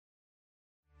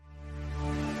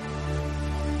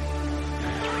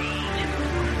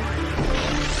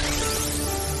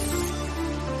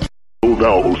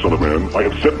thou, O son of man, I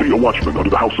have set thee a watchman unto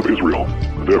the house of Israel.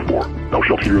 Therefore, thou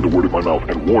shalt hear the word of my mouth,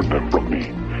 and warn them from me.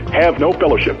 Have no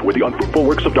fellowship with the unfruitful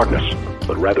works of darkness,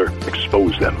 but rather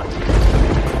expose them.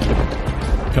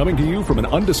 Coming to you from an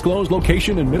undisclosed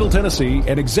location in Middle Tennessee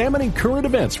and examining current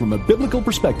events from a biblical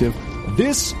perspective,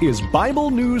 this is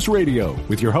Bible News Radio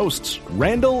with your hosts,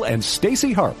 Randall and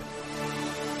Stacy Harp.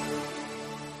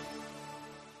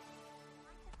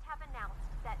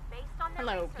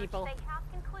 Hello, people. They have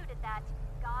concluded that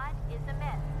God is a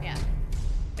myth. Yeah,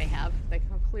 they have. They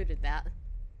concluded that.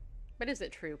 But is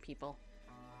it true, people?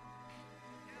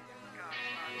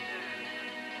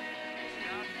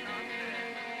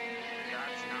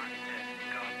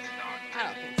 I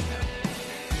don't think so.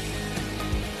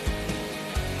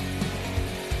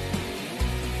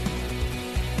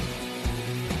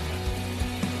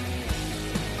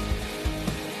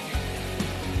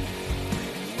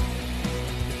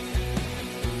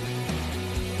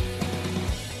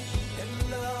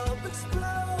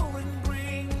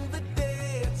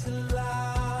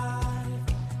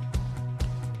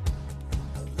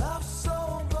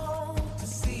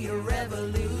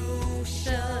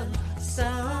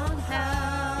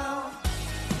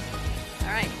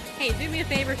 Hey, do me a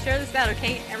favor, share this out,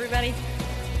 okay, everybody?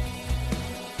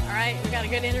 All right, we got a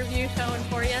good interview showing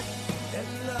for you.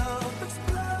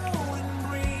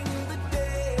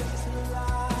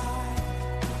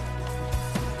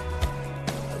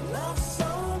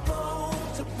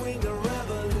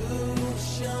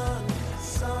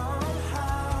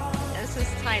 This is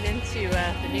tied into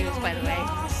the news, by the way.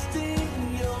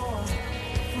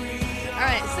 All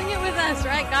right, sing it with us,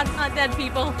 right? God's not dead,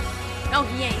 people. No,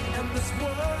 he ain't.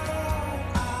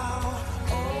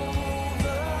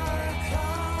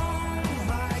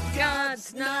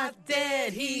 God's not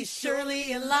dead, he's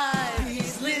surely alive.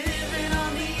 He's living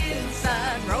on the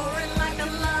inside, roaring like a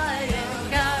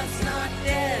lion. God's not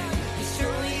dead, he's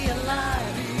surely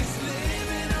alive. He's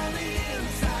living on the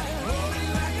inside, roaring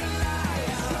like a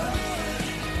lion.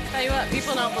 Tell you what,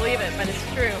 people don't believe it, but it's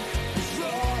true.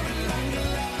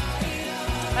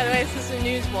 By the way, this is the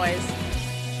Newsboys.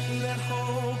 Let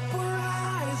hope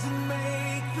arise and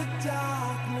make the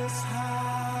darkness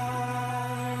hide.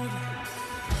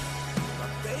 My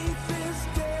faith is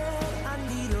dead, I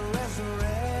need a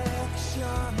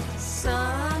resurrection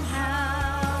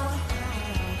somehow.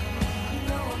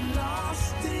 No, I'm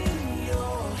lost in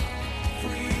your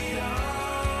freedom.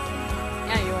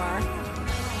 Yeah, you are.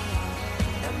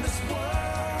 And this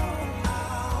world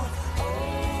I'll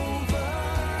overcome.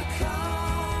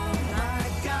 My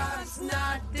God's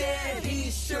not dead,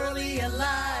 he's surely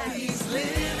alive. He's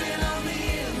living on the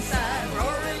inside,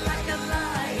 roaring like a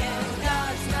lion.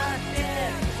 God's not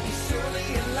dead, he's surely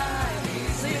alive.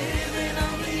 He's living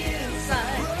on the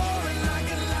inside, roaring like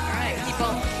a lion. All right,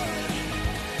 people.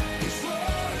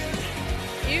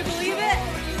 You believe it?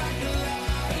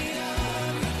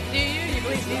 Do you? You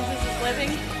believe Jesus is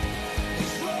living?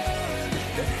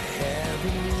 Let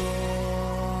heaven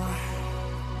roar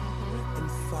and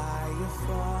fire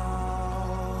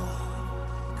fall.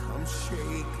 Come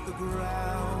shake the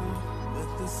ground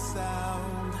with the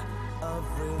sound of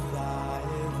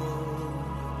revival.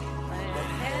 Let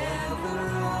heaven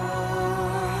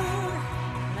roar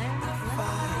and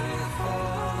fire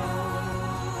fall.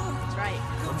 That's right.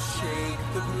 Come shake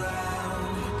the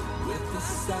ground with the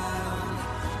sound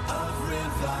of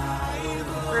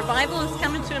revival. Revival is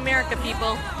coming to America,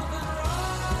 people.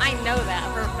 I know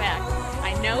that for a fact.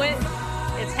 I know it.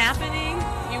 It's happening.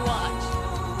 You watch.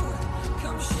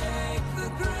 Come shake the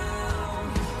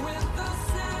ground with the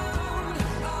sound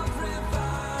of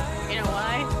revival. You know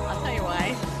why? I'll tell you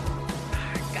why.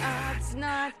 God's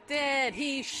not dead.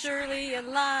 He's surely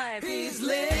alive. He's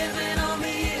living on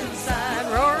the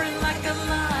inside, roaring like a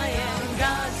lion.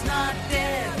 God's not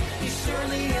dead. He's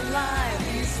surely alive.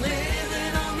 He's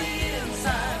living on the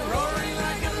inside, roaring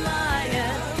like a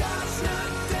lion. God's not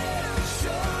dead,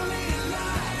 surely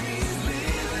alive. He's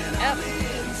living on the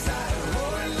inside,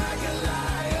 roaring like a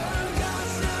lion.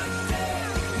 God's not dead,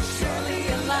 Surely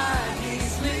alive.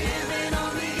 He's living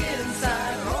on the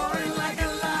inside, roaring like a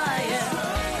lion.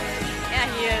 Yeah,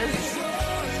 he is.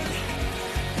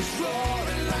 he's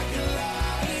roaring like a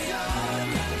lion.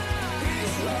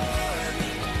 He's roaring,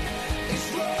 he's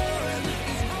roaring,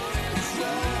 he's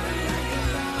roaring like a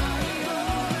lion,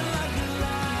 roaring like a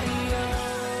lion.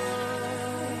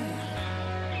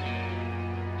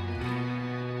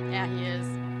 Yeah, he is.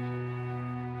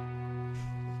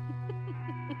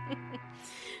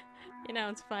 You know,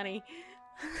 it's funny.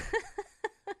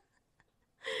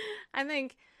 I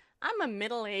think I'm a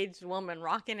middle-aged woman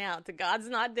rocking out to God's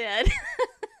Not Dead.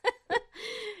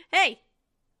 Hey,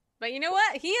 but you know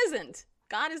what? He isn't.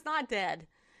 God is not dead.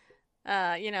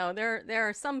 There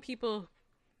are some people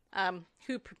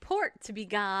who purport to be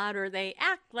God, or they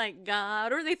act like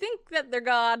God, or they think that they're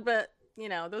God, but,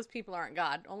 those people aren't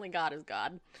God. Only God is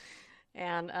God.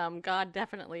 And God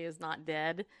definitely is not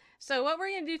dead. So what we're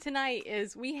going to do tonight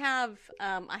is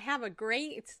I have a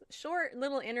great short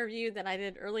little interview that I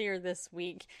did earlier this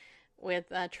week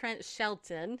with Trent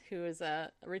Shelton, who is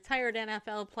a retired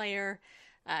NFL player.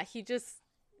 He just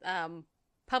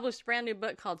published a brand new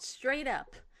book called Straight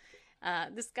Up.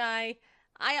 This guy,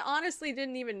 I honestly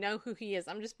didn't even know who he is.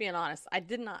 I'm just being honest. I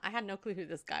had no clue who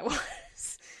this guy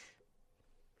was.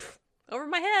 Over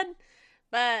my head.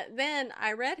 But then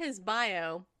I read his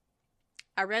bio.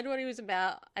 I read what he was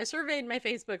about. I surveyed my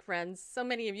Facebook friends. So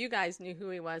many of you guys knew who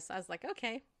he was. So I was like,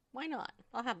 okay, why not?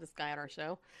 I'll have this guy on our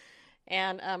show.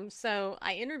 And so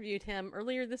I interviewed him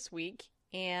earlier this week.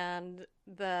 And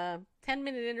the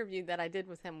 10-minute interview that I did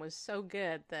with him was so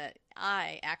good that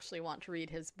I actually want to read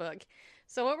his book.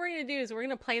 So what we're going to do is we're going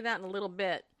to play that in a little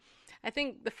bit. I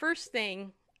think the first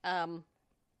thing I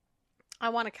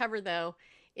want to cover, though,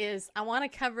 is I want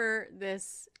to cover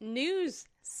this news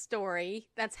story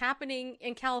that's happening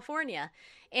in California.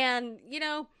 And,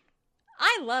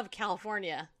 I love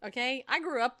California, okay? I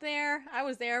grew up there. I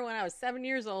was there when I was 7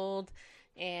 years old,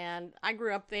 and I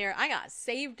grew up there. I got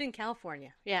saved in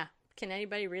California. Yeah. Can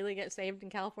anybody really get saved in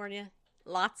California?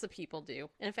 Lots of people do.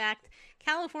 In fact,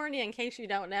 California, in case you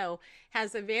don't know,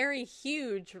 has a very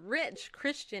huge, rich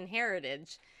Christian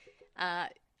heritage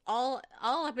all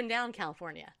up and down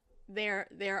California.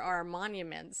 There are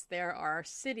monuments, there are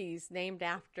cities named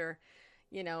after,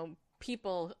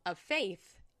 people of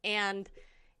faith. And,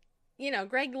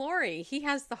 Greg Laurie, he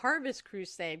has the Harvest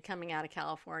Crusade coming out of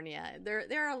California. There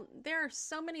are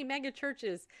so many mega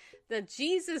churches. The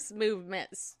Jesus movement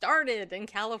started in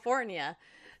California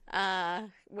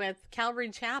with Calvary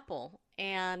Chapel.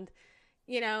 And,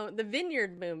 the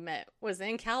Vineyard movement was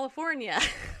in California.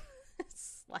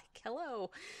 It's like, hello.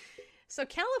 So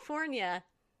California,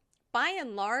 by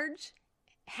and large,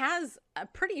 has a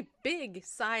pretty big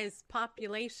size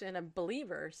population of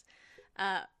believers.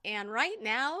 And right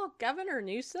now, Governor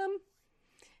Newsom,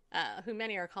 who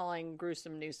many are calling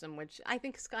Gruesome Newsom, which I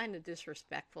think is kind of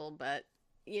disrespectful, but,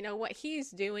 what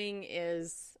he's doing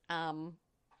is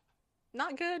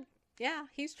not good. Yeah,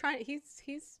 he's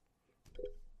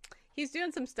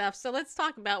doing some stuff. So let's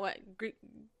talk about what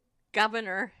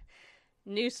Governor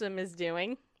Newsom is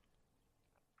doing.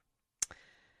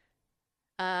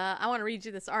 I want to read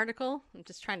you this article. I'm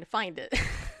just trying to find it.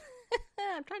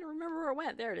 I'm trying to remember where it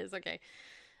went. There it is. Okay.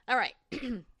 All right.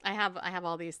 I have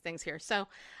all these things here. So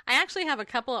I actually have a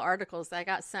couple of articles that I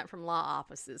got sent from law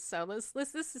offices. So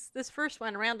this first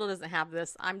one, Randall doesn't have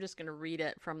this. I'm just going to read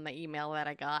it from the email that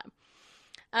I got.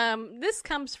 This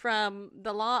comes from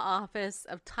the law office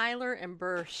of Tyler and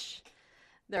Bursch.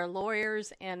 They're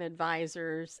lawyers and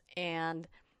advisors, and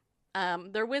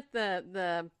they're with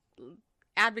the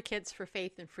Advocates for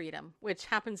Faith and Freedom, which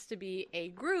happens to be a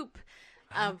group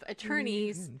of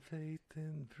attorneys. Faith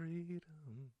and freedom.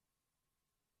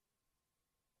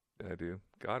 I do.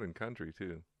 God and country,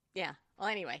 too. Yeah. Well,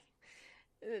 anyway,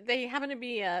 they happen to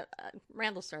be,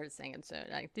 Randall started singing, so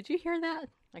did you hear that?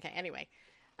 Okay, anyway.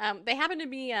 They happen to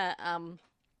be,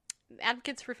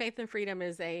 Advocates for Faith and Freedom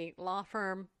is a law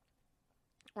firm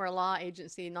or a law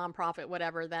agency, nonprofit,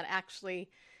 whatever, that actually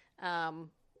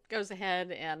goes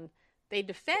ahead and they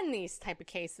defend these type of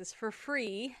cases for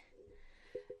free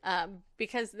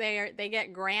because they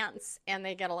get grants and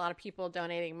they get a lot of people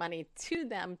donating money to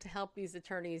them to help these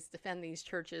attorneys defend these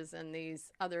churches and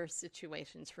these other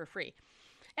situations for free.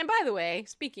 And by the way,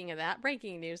 speaking of that,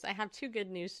 breaking news, I have two good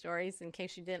news stories in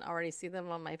case you didn't already see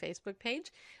them on my Facebook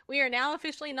page. We are now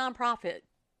officially nonprofit.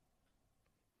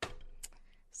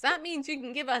 So that means you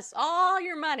can give us all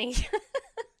your money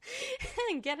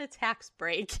and get a tax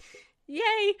break.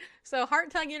 Yay! So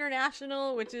Heart Tug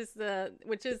International, which is the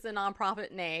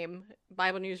nonprofit name,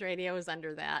 Bible News Radio is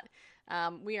under that.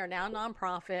 We are now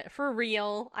nonprofit for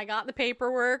real. I got the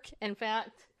paperwork. In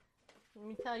fact, let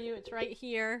me tell you, it's right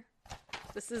here.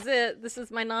 This is it. This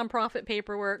is my nonprofit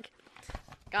paperwork.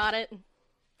 Got it.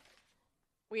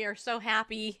 We are so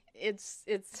happy. It's.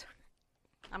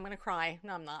 I'm gonna cry.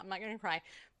 No, I'm not. I'm not gonna cry.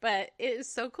 But it is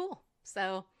so cool.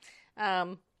 So,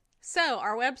 so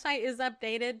our website is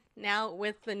updated now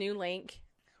with the new link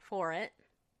for it.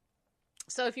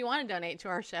 So if you want to donate to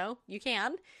our show, you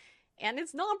can. And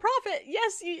it's nonprofit.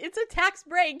 Yes, it's a tax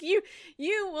break. You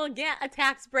will get a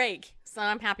tax break. So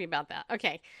I'm happy about that.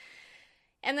 Okay.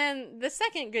 And then the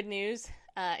second good news,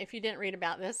 if you didn't read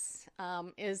about this,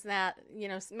 is that,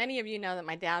 many of you know that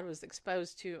my dad was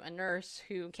exposed to a nurse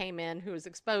who came in who was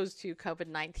exposed to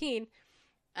COVID-19.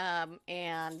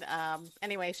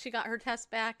 Anyway, she got her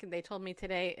test back and they told me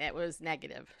today it was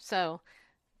negative. So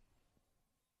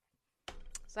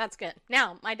that's good.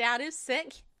 Now, my dad is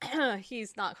sick.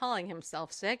 He's not calling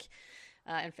himself sick.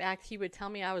 In fact, he would tell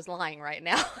me I was lying right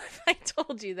now if I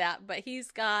told you that. But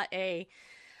he's got a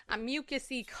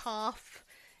mucusy cough.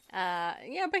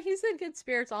 But he's in good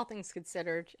spirits, all things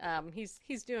considered.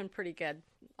 He's doing pretty good,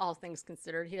 all things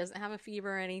considered. He doesn't have a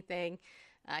fever or anything.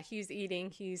 He's eating.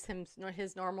 He's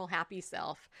his normal happy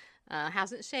self.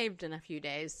 Hasn't shaved in a few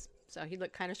days, so he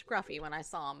looked kind of scruffy when I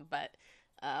saw him. But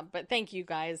thank you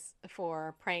guys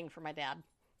for praying for my dad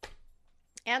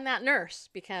and that nurse,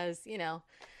 because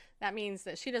that means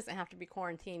that she doesn't have to be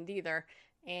quarantined either,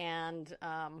 and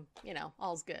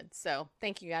all's good. So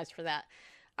thank you guys for that.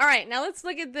 All right, now let's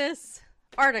look at this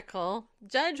article.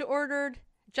 Judge's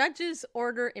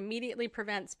order immediately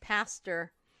prevents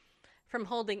pastor from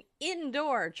holding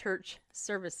indoor church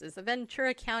services. A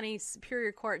Ventura County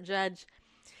Superior Court judge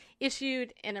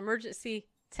issued an emergency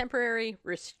temporary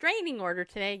restraining order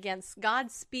today against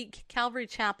Godspeak Calvary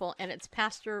Chapel and its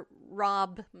pastor,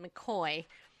 Rob McCoy.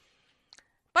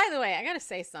 By the way, I got to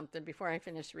say something before I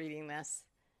finish reading this.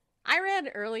 I read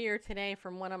earlier today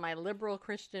from one of my liberal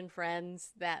Christian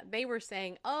friends that they were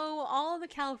saying, all the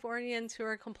Californians who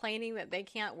are complaining that they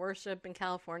can't worship in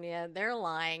California, they're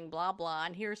lying, blah, blah,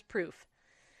 and here's proof.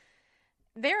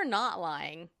 They're not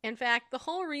lying. In fact, the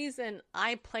whole reason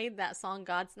I played that song,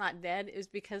 God's Not Dead, is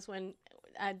because when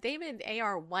David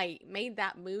A.R. White made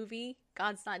that movie,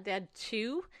 God's Not Dead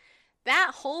 2,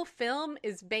 that whole film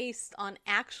is based on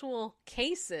actual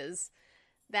cases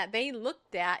that they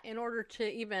looked at in order to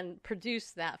even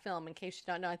produce that film, in case you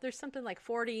don't know. There's something like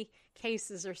 40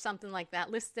 cases or something like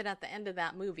that listed at the end of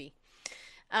that movie.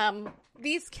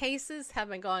 These cases have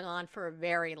been going on for a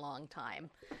very long time.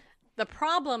 The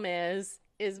problem is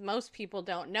most people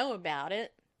don't know about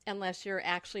it unless you're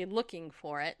actually looking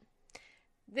for it.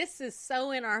 This is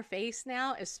so in our face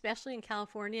now, especially in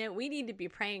California. We need to be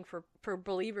praying for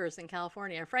believers in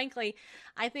California. Frankly,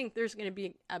 I think there's going to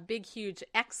be a big, huge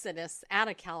exodus out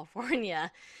of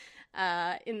California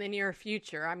in the near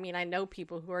future. I mean, I know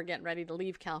people who are getting ready to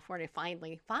leave California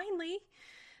finally,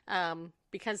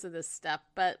 because of this stuff.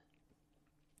 But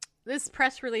this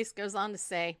press release goes on to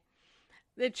say,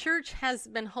 the church has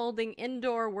been holding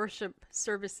indoor worship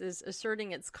services,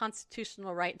 asserting its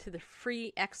constitutional right to the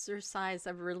free exercise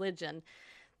of religion.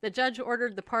 The judge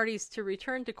ordered the parties to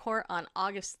return to court on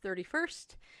August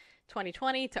 31st,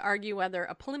 2020, to argue whether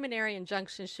a preliminary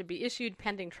injunction should be issued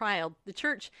pending trial. The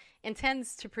church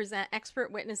intends to present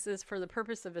expert witnesses for the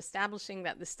purpose of establishing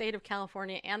that the state of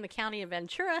California and the county of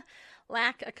Ventura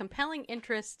lack a compelling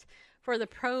interest for the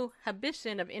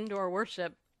prohibition of indoor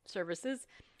worship services,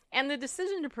 and the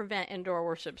decision to prevent indoor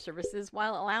worship services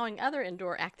while allowing other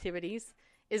indoor activities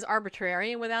is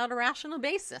arbitrary and without a rational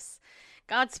basis.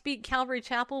 Godspeak Calvary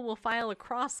Chapel will file a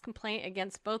cross-complaint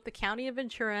against both the County of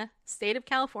Ventura, State of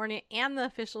California, and the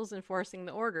officials enforcing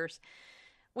the orders.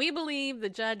 We believe the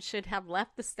judge should have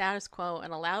left the status quo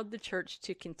and allowed the church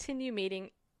to continue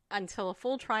meeting until a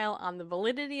full trial on the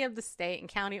validity of the state and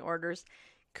county orders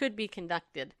could be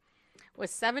conducted. With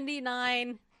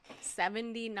 79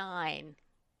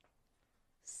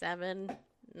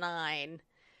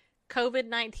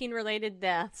 COVID-19 related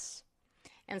deaths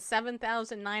and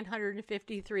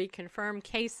 7,953 confirmed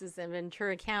cases in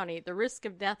Ventura County, the risk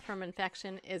of death from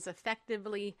infection is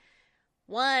effectively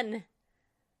 1%.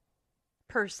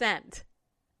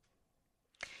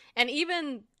 And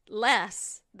even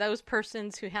less those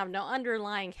persons who have no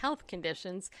underlying health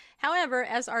conditions. However,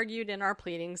 as argued in our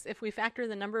pleadings, if we factor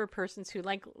the number of persons who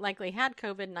likely had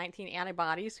COVID-19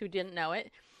 antibodies who didn't know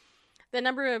it, the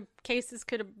number of cases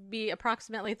could be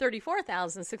approximately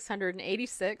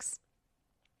 34,686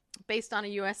 based on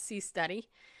a USC study.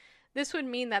 This would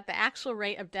mean that the actual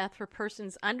rate of death for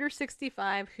persons under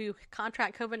 65 who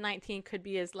contract COVID-19 could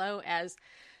be as low as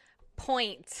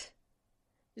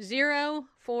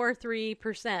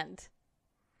 0.043%.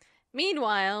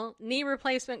 Meanwhile, knee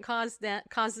replacement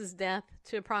causes death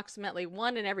to approximately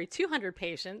 1 in every 200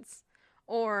 patients,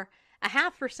 or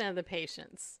 0.5% of the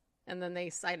patients. And then they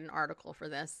cite an article for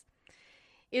this.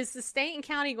 Is the state and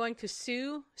county going to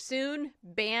soon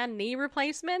ban knee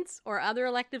replacements or other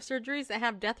elective surgeries that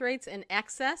have death rates in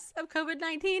excess of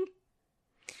COVID-19?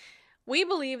 We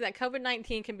believe that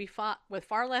COVID-19 can be fought with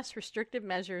far less restrictive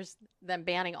measures than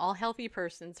banning all healthy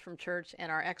persons from church,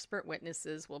 and our expert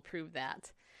witnesses will prove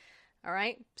that. All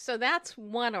right, so that's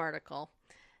one article.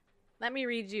 let me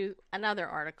read you another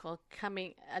article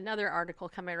coming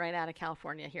right out of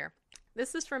California here.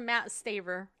 This is from Matt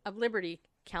Staver of Liberty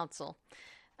Counsel,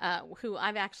 who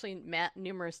I've actually met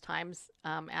numerous times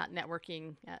at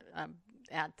networking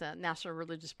at National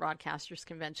Religious Broadcasters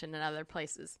Convention and other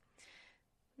places.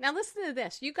 Now listen to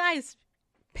this. You guys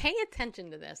pay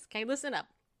attention to this. Okay, listen up.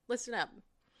 Listen up.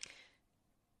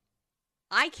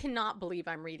 I cannot believe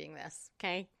I'm reading this.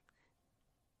 Okay.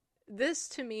 This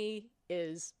to me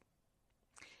is,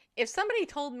 if somebody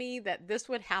told me that this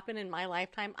would happen in my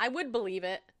lifetime, I would believe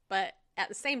it, but at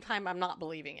the same time, I'm not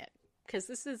believing it, because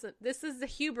this is the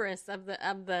hubris of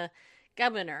the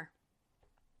governor.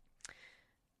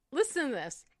 Listen to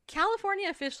this. California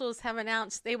officials have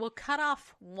announced they will cut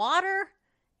off water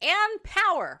and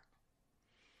power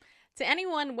to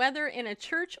anyone, whether in a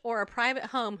church or a private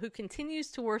home, who continues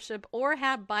to worship or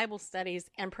have Bible studies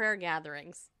and prayer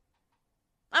gatherings.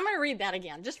 I'm going to read that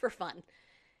again, just for fun.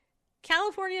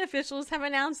 California officials have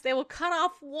announced they will cut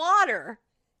off water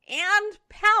and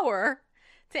power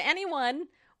to anyone,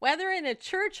 whether in a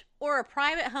church or a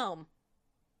private home,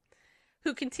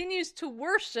 who continues to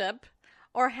worship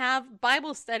or have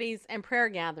Bible studies and prayer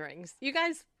gatherings. You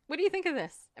guys, what do you think of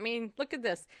this? I mean, look at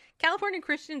this. California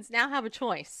Christians now have a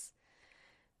choice.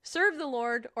 Serve the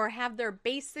Lord or have their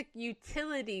basic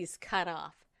utilities cut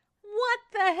off. What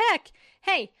the heck?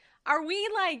 Hey, are we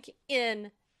like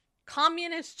in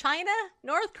communist China?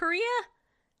 North Korea?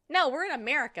 No, we're in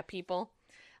America, people.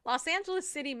 Los Angeles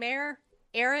City Mayor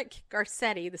Eric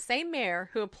Garcetti, the same mayor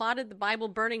who applauded the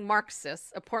Bible-burning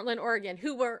Marxists of Portland, Oregon,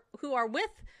 who are with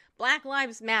Black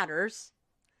Lives Matters,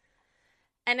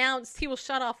 announced he will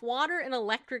shut off water and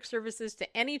electric services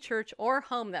to any church or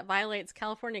home that violates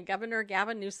California Governor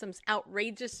Gavin Newsom's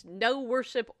outrageous no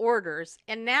worship orders.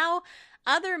 And now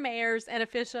other mayors and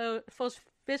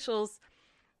officials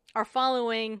are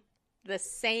following the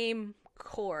same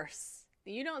course.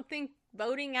 You don't think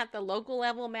voting at the local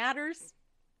level matters?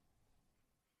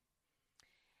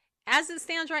 As it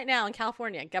stands right now in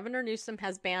California, Governor Newsom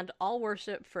has banned all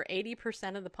worship for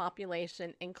 80% of the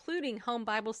population, including home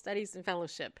Bible studies and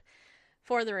fellowship.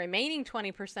 For the remaining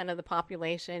 20% of the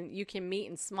population, you can meet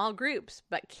in small groups,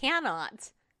 but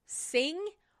cannot sing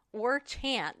or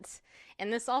chant.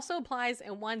 And this also applies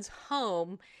in one's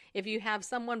home if you have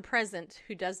someone present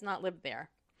who does not live there.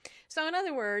 So in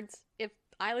other words, if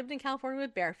I lived in California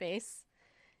with Bareface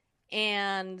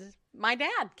and my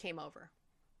dad came over,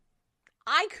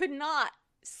 I could not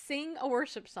sing a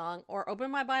worship song or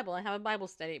open my Bible and have a Bible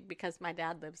study because my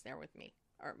dad lives there with me,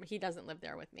 or he doesn't live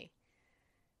there with me.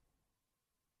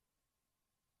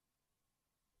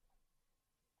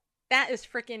 That is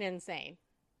freaking insane.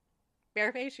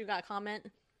 Bareface, you got a comment?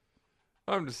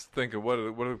 I'm just thinking, what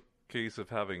a case of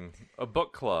having a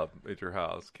book club at your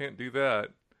house. Can't do that.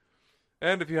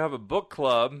 And if you have a book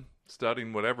club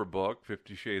studying whatever book,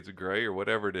 50 Shades of Grey or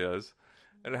whatever it is,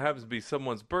 and it happens to be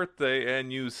someone's birthday,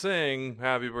 and you sing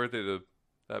happy birthday to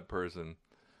that person,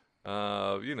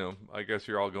 I guess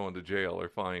you're all going to jail or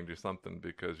fined or something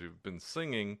because you've been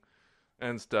singing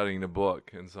and studying a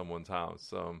book in someone's house.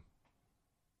 So,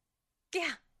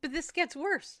 yeah, but this gets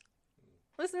worse.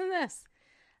 Listen to this.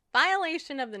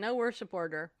 Violation of the no worship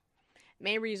order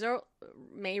may result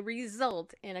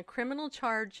in a criminal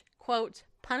charge, quote,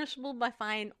 punishable by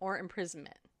fine or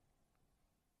imprisonment.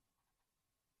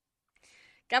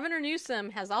 Governor Newsom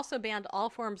has also banned all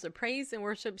forms of praise and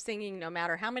worship singing, no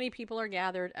matter how many people are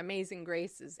gathered. Amazing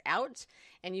Grace is out,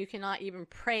 and you cannot even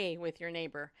pray with your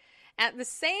neighbor. At the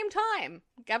same time,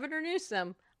 Governor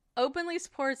Newsom openly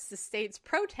supports the state's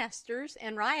protesters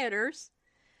and rioters,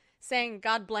 saying,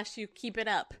 God bless you, keep it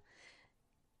up.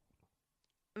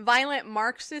 Violent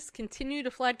Marxists continue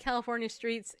to flood California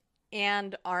streets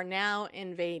and are now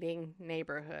invading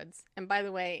neighborhoods. And by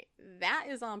the way, that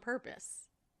is on purpose.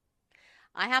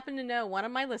 I happen to know one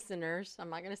of my listeners, I'm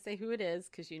not going to say who it is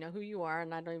because you know who you are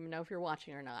and I don't even know if you're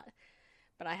watching or not,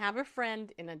 but I have a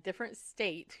friend in a different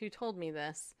state who told me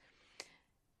this.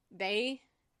 They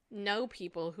know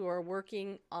people who are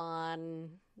working on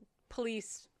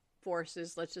police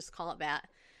forces, let's just call it that,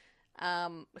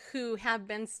 who have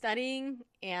been studying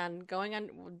and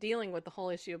dealing with the whole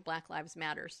issue of Black Lives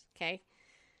Matters, okay?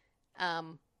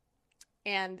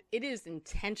 And it is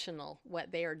intentional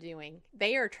what they are doing.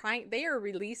 They are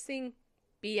releasing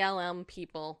BLM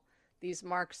people, these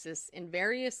Marxists, in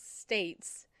various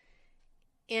states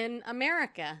in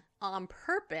America on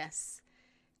purpose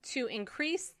to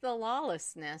increase the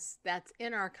lawlessness that's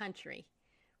in our country.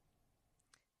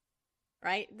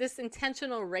 Right? This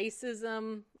intentional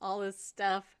racism, all this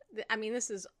stuff. I mean,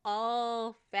 this is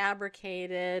all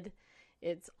fabricated.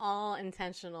 It's all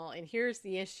intentional. And here's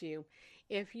the issue.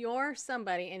 if you're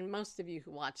somebody, and most of you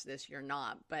who watch this, you're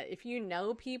not, but if you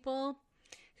know people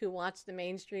who watch the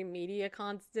mainstream media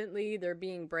constantly, they're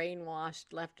being brainwashed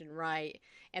left and right,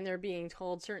 and they're being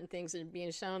told certain things, they're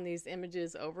being shown these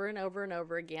images over and over and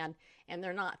over again, and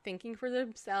they're not thinking for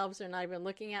themselves, they're not even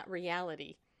looking at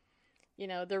reality. You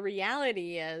know, the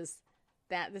reality is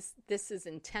that this is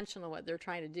intentional, what they're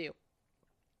trying to do.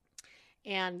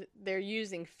 And they're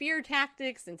using fear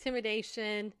tactics,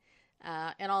 intimidation,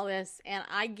 and all this. And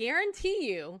I guarantee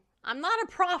you, I'm not a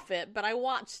prophet, but I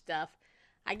watch stuff.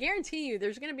 I guarantee you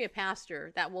there's going to be a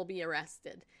pastor that will be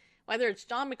arrested. Whether it's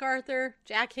John MacArthur,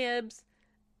 Jack Hibbs,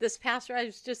 this pastor I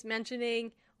was just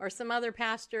mentioning, or some other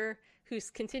pastor who's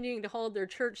continuing to hold their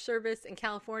church service in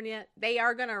California, they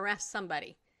are going to arrest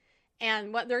somebody.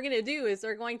 And what they're going to do is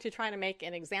they're going to try to make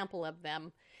an example of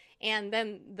them. And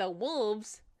then the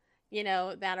wolves, you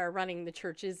know, that are running the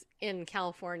churches in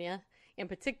California in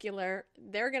particular,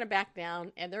 they're going to back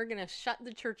down and they're going to shut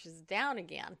the churches down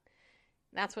again.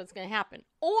 That's what's going to happen.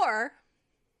 Or,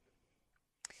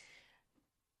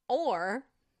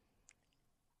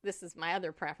 this is my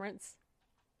other preference,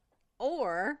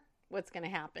 or what's going to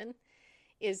happen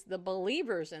is the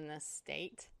believers in this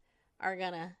state are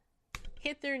going to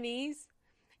hit their knees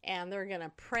and they're going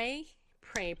to pray,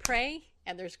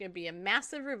 and there's going to be a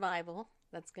massive revival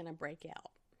that's going to break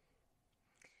out.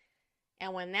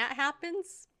 And when that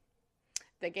happens,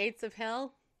 the gates of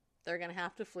hell, they're going to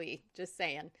have to flee. Just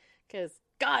saying. Because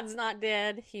God's not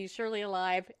dead. He's surely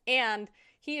alive. And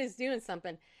he is doing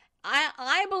something.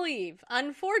 I believe,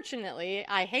 unfortunately,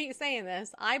 I hate saying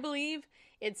this, I believe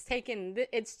it's taken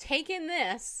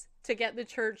this to get the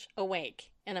church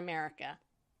awake in America.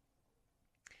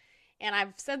 And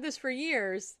I've said this for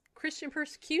years, Christian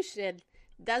persecution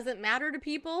doesn't matter to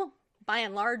people, by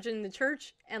and large, in the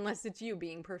church, unless it's you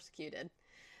being persecuted.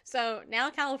 So now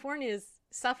California is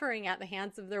suffering at the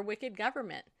hands of their wicked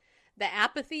government. The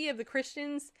apathy of the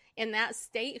Christians in that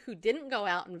state who didn't go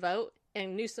out and vote,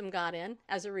 and Newsom got in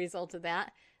as a result of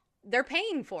that, they're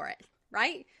paying for it,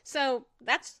 right? So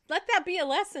let that be a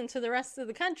lesson to the rest of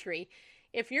the country.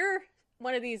 If you're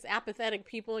one of these apathetic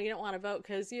people, you don't want to vote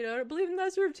because you don't believe in the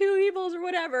lesser of two evils or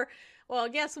whatever, well,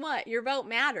 guess what? Your vote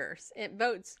matters.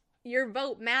 Your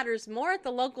vote matters more at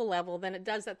the local level than it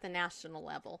does at the national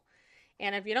level.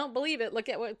 And if you don't believe it, look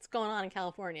at what's going on in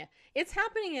California. It's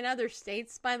happening in other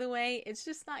states, by the way. It's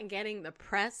just not getting the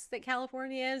press that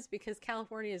California is, because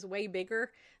California is way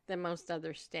bigger than most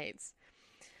other states.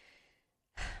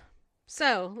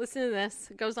 So, listen to this.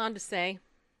 It goes on to say,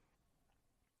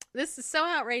 this is so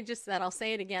outrageous that I'll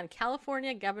say it again.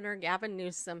 California Governor Gavin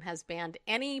Newsom has banned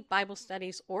any Bible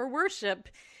studies or worship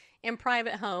in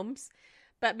private homes.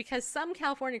 But because some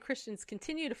California Christians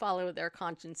continue to follow their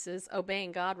consciences,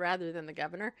 obeying God rather than the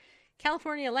governor,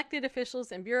 California elected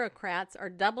officials and bureaucrats are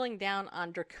doubling down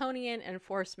on draconian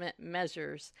enforcement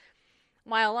measures.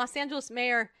 While Los Angeles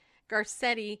Mayor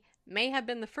Garcetti may have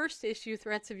been the first to issue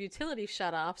threats of utility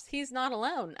shutoffs, he's not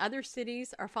alone. Other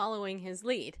cities are following his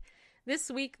lead. This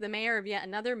week, the mayor of yet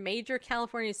another major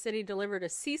California city delivered a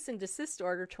cease and desist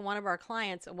order to one of our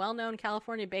clients, a well-known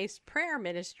California-based prayer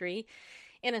ministry.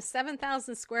 In a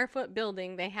 7,000 square foot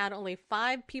building, they had only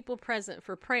 5 people present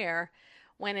for prayer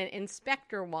when an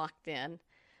inspector walked in.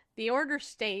 The order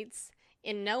states,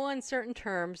 in no uncertain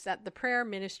terms, that the prayer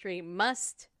ministry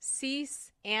must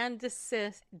cease and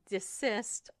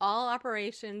desist all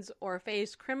operations or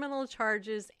face criminal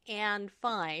charges and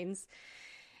fines.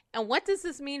 And what does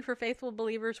this mean for faithful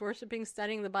believers worshiping,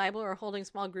 studying the Bible, or holding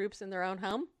small groups in their own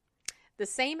home? The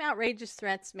same outrageous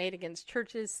threats made against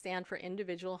churches stand for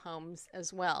individual homes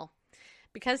as well.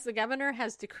 Because the governor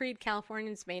has decreed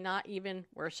Californians may not even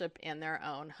worship in their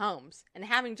own homes. And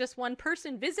having just one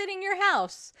person visiting your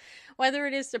house, whether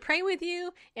it is to pray with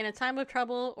you in a time of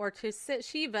trouble or to sit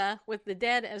Shiva with the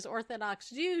dead as Orthodox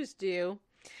Jews do,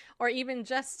 or even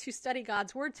just to study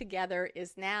God's Word together,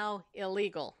 is now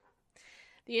illegal.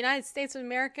 The United States of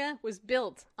America was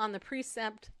built on the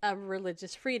precept of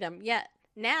religious freedom, yet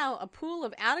now, a pool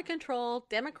of out-of-control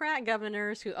Democrat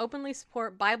governors who openly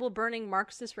support Bible-burning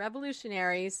Marxist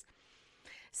revolutionaries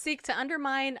seek to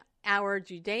undermine our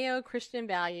Judeo-Christian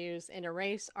values and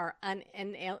erase our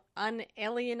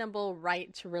unalienable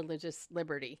right to religious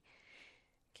liberty.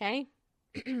 Okay?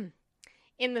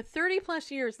 In the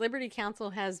 30-plus years Liberty Counsel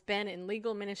has been in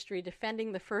legal ministry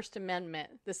defending the First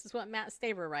Amendment, this is what Matt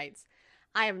Staver writes,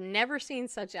 I have never seen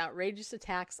such outrageous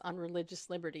attacks on religious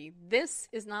liberty. This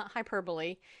is not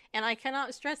hyperbole, and I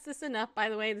cannot stress this enough. By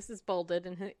the way, this is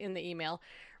bolded in the email.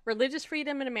 Religious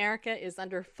freedom in America is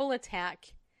under full attack.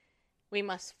 We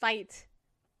must fight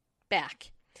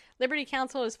back. Liberty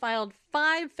Counsel has filed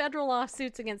 5 federal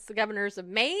lawsuits against the governors of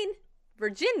Maine,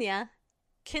 Virginia,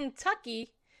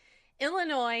 Kentucky,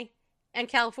 Illinois, and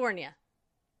California.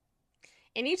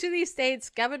 In each of these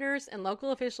states, governors and local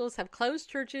officials have closed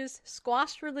churches,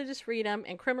 squashed religious freedom,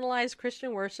 and criminalized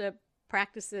Christian worship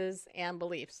practices and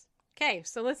beliefs. Okay,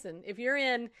 so listen, if you're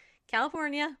in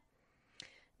California,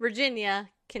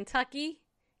 Virginia, Kentucky,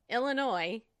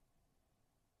 Illinois,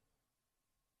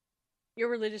 your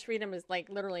religious freedom is like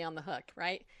literally on the hook,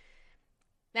 right?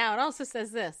 Now, it also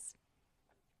says this.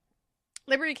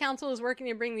 Liberty Counsel is working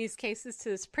to bring these cases to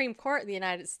the Supreme Court of the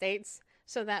United States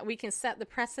so that we can set the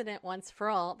precedent once for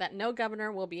all that no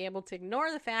governor will be able to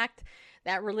ignore the fact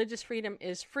that religious freedom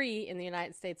is free in the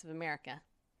United States of America.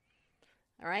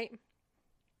 All right?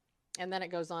 And then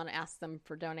it goes on to ask them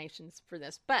for donations for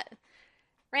this. But,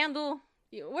 Randall,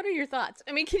 what are your thoughts?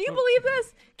 I mean, can you believe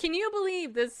this? Can you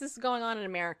believe this is going on in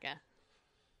America?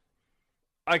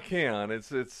 I can.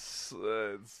 It's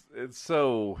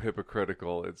so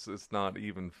hypocritical. It's not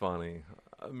even funny.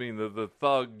 I mean, the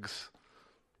thugs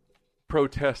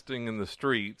protesting in the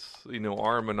streets,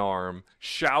 arm in arm,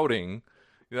 shouting,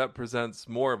 that presents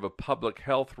more of a public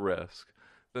health risk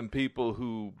than people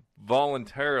who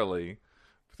voluntarily,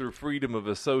 through freedom of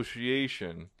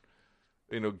association,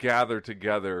 gather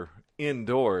together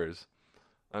indoors.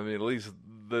 I mean, at least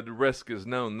the risk is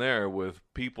known there with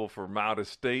people from out of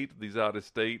state, these out of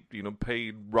state,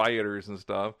 paid rioters and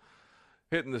stuff,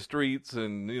 hitting the streets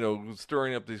and,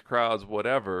 stirring up these crowds,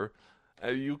 whatever.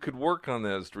 You could work on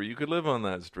that street. You could live on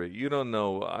that street. You don't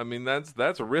know. I mean,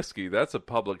 that's risky. That's a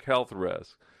public health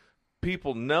risk.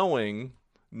 People knowingly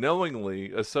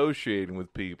associating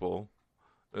with people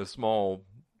in a small,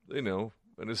 in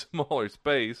a smaller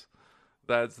space,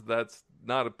 that's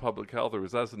not a public health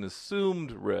risk. That's an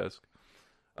assumed risk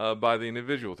by the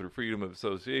individual through freedom of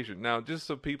association. Now, just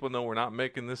so people know we're not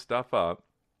making this stuff up,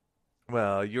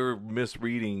 well, you're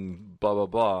misreading blah, blah,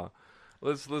 blah.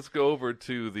 Let's go over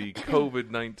to the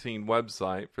COVID-19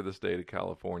 website for the state of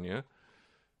California.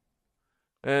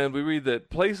 And we read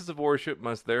that places of worship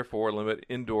must therefore limit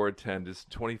indoor attendance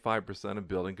to 25% of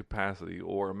building capacity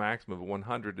or a maximum of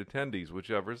 100 attendees,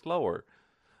 whichever is lower.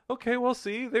 Okay, well,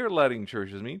 see, they're letting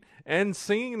churches meet. And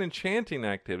singing and chanting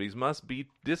activities must be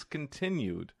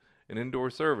discontinued in indoor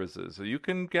services. So you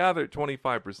can gather at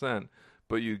 25%,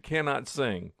 but you cannot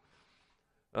sing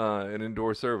in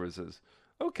indoor services.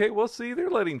 Okay, well, see, they're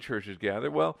letting churches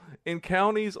gather. Well, in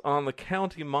counties on the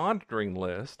county monitoring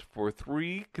list for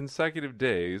 3 consecutive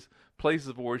days, places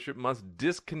of worship must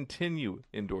discontinue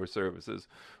indoor services.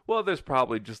 Well, there's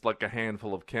probably just like a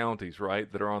handful of counties,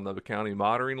 right, that are on the county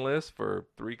monitoring list for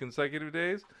 3 consecutive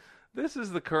days. This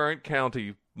is the current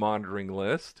county monitoring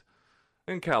list.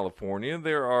 In California,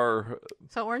 there are...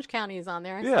 So Orange County is on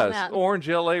there. Yes, Orange,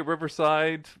 LA,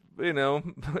 Riverside,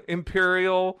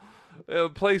 Imperial,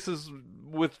 places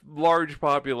with large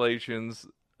populations,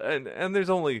 and there's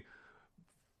only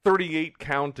 38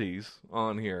 counties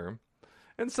on here,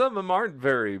 and some of them aren't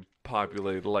very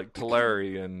populated, like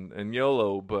Tulare and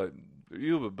Yolo, but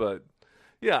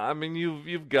yeah, I mean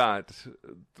you've got,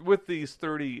 with these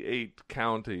 38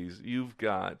 counties, you've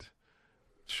got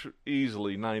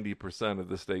easily 90% of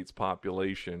the state's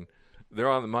population. They're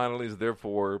on the minor list,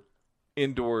 therefore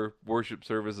indoor worship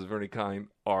services of any kind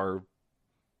are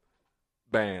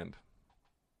banned.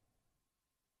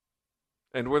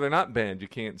 And where they're not banned, you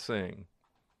can't sing.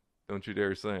 Don't you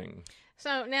dare sing.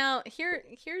 So now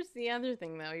here's the other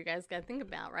thing, though, you guys got to think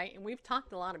about, right? And we've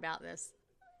talked a lot about this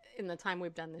in the time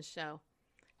we've done this show.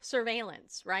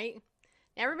 Surveillance, right?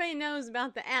 Everybody knows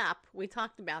about the app. We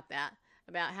talked about that,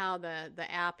 about how the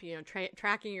app,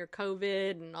 tracking your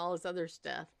COVID and all this other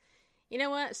stuff. You know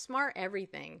what? Smart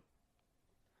everything.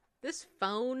 This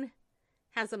phone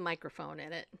has a microphone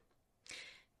in it.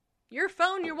 Your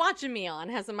phone you're watching me on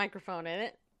has a microphone in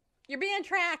it. You're being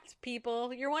tracked,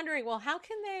 people. You're wondering, well, how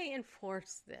can they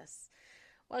enforce this?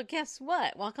 Well, guess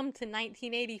what? Welcome to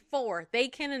 1984. They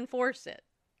can enforce it.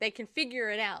 They can figure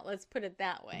it out. Let's put it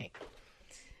that way.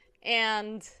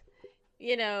 And,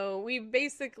 we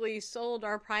basically sold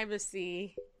our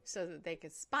privacy so that they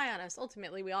could spy on us.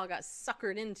 Ultimately, we all got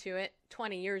suckered into it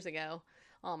 20 years ago,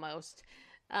 almost.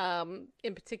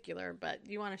 In particular, but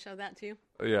do you want to show that too?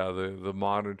 Yeah, the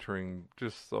monitoring,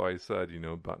 just so I said,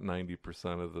 about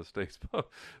 90% of the states.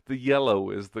 The yellow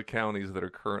is the counties that are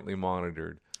currently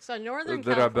monitored. So Northern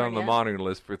that California. I've been on the monitoring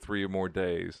list for 3 or more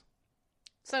days.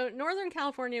 So Northern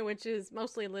California, which is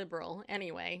mostly liberal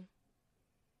anyway.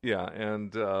 Yeah,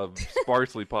 and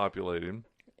sparsely populated.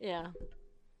 Yeah.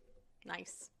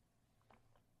 Nice.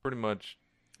 Pretty much,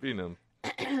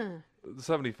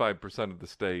 75% of the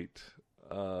state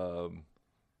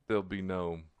there'll be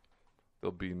no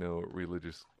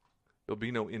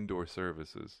indoor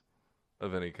services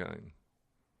of any kind.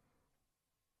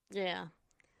 Yeah.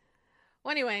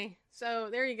 Well, anyway, so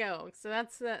there you go. So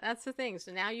that's the thing.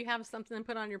 So now you have something to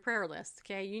put on your prayer list.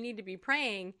 Okay, you need to be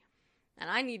praying, and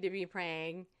I need to be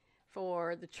praying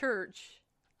for the church.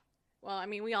 Well, I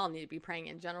mean, we all need to be praying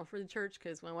in general for the church,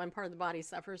 because when one part of the body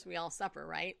suffers, we all suffer,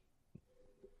 right?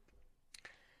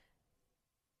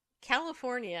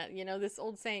 California, you know, this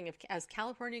old saying, if as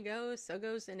California goes, so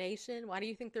goes the nation. Why do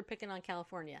you think they're picking on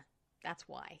California? That's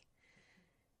why.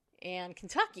 And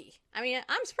Kentucky. I mean,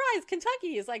 I'm surprised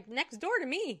Kentucky is like next door to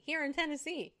me here in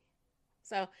Tennessee.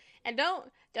 So, and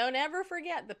don't ever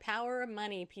forget the power of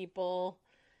money, people.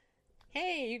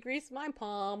 Hey, you greased my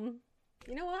palm.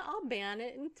 You know what? I'll ban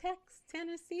it in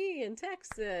Tennessee and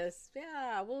Texas.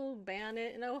 Yeah, we'll ban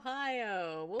it in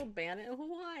Ohio. We'll ban it in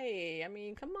Hawaii. I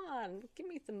mean, come on. Give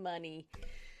me some money.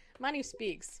 Money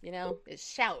speaks, you know. It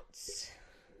shouts.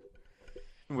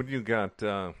 When you got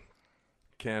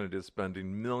candidates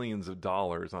spending millions of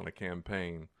dollars on a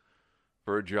campaign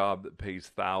for a job that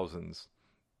pays thousands,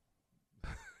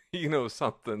 you know,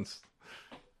 something's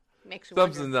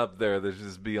up there that's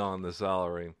just beyond the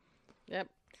salary. Yep.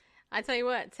 I tell you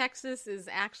what, Texas is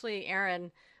actually,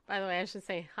 Aaron, by the way, I should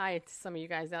say hi to some of you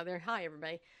guys out there. Hi,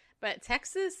 everybody. But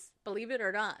Texas, believe it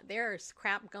or not, there's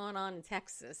crap going on in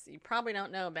Texas you probably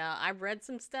don't know about. I've read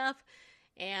some stuff,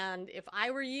 and if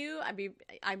I were you,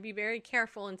 I'd be very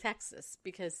careful in Texas,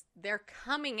 because they're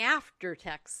coming after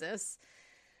Texas,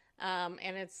 and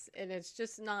it's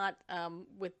just not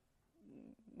with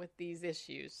these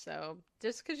issues. So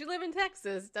just because you live in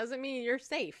Texas doesn't mean you're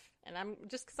safe. And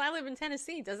just because I live in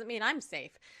Tennessee doesn't mean I'm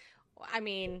safe. I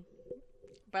mean,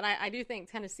 but I do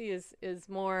think Tennessee is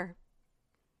more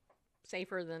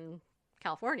safer than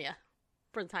California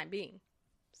for the time being.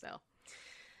 So,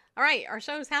 all right, our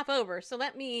show's half over. So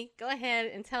let me go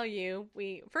ahead and tell you,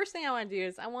 first thing I want to do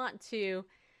is I want to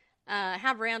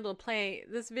have Randall play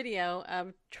this video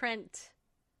of Trent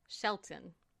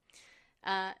Shelton.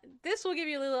 This will give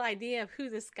you a little idea of who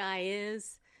this guy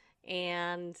is,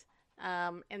 and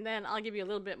then I'll give you a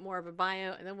little bit more of a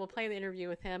bio, and then we'll play the interview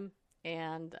with him,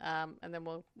 and then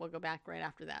we'll go back right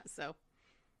after that. So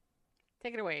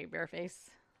take it away, Bareface.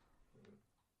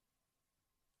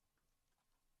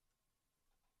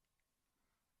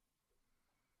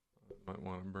 Might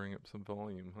want to bring up some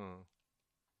volume, huh?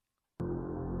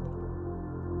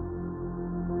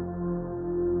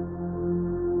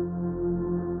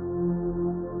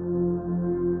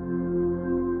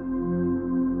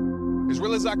 As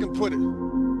real as I can put it.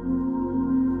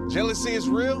 Jealousy is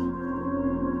real,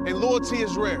 and loyalty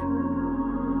is rare.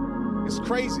 It's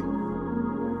crazy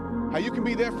how you can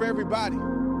be there for everybody,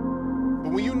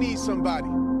 but when you need somebody,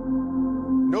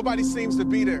 nobody seems to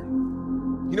be there.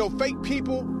 You know, fake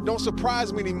people don't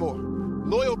surprise me anymore.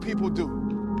 Loyal people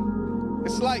do.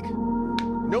 It's like,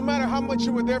 no matter how much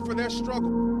you were there for their struggle,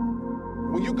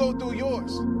 when you go through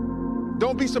yours,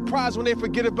 don't be surprised when they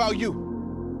forget about you.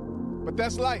 But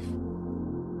that's life.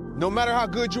 No matter how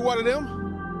good you are to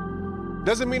them,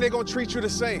 doesn't mean they're gonna treat you the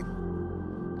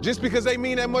same. Just because they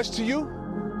mean that much to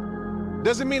you,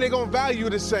 doesn't mean they're gonna value you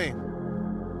the same.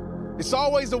 It's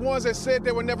always the ones that said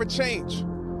they would never change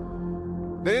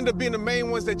that end up being the main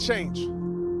ones that change.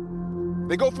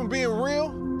 They go from being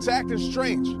real to acting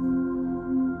strange.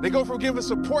 They go from giving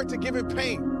support to giving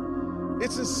pain.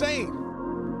 It's insane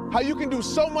how you can do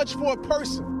so much for a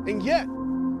person, and yet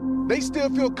they still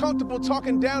feel comfortable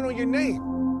talking down on your name.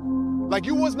 Like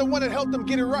you wasn't the one that helped them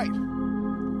get it right.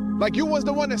 Like you was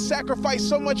the one that sacrificed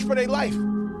so much for their life.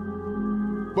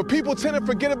 But people tend to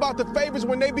forget about the favors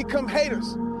when they become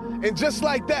haters. And just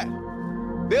like that,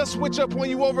 they'll switch up on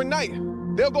you overnight.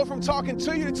 They'll go from talking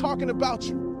to you to talking about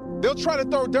you. They'll try to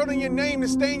throw dirt on your name to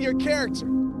stain your character.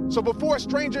 So before a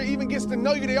stranger even gets to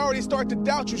know you, they already start to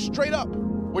doubt you straight up.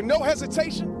 With no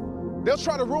hesitation, they'll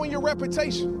try to ruin your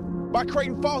reputation by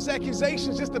creating false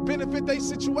accusations just to benefit their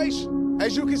situation.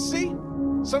 As you can see,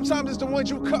 sometimes it's the ones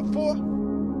you cut for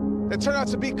that turn out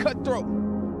to be cutthroat.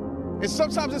 And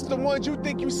sometimes it's the ones you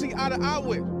think you see eye to eye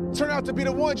with turn out to be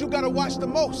the ones you gotta watch the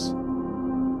most.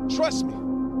 Trust me,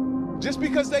 just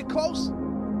because they close,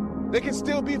 they can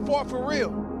still be far for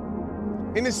real.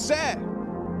 And it's sad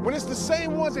when it's the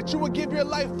same ones that you would give your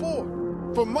life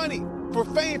for money, for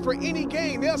fame, for any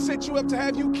gain. They'll set you up to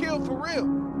have you killed for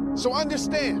real. So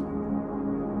understand,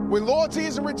 when loyalty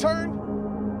isn't returned,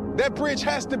 that bridge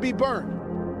has to be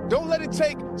burned. Don't let it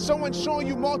take someone showing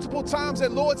you multiple times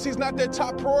that loyalty is not their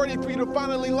top priority for you to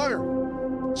finally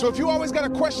learn. So if you always got to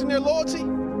question their loyalty,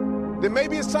 then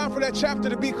maybe it's time for that chapter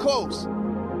to be closed.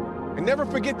 And never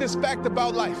forget this fact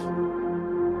about life.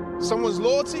 Someone's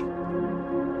loyalty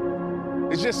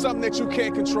is just something that you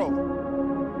can't control.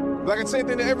 Like I said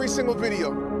in every single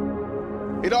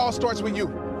video, it all starts with you.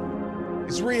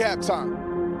 It's rehab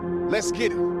time. Let's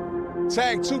get it.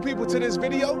 Tag 2 people to this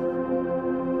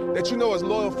video that you know is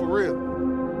loyal for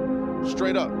real.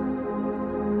 Straight up.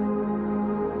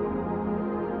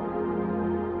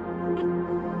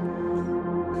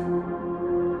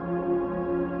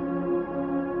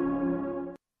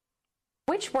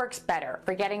 Which works better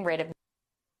for getting rid of?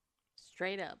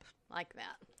 Straight up, like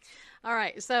that. All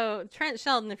right, so Trent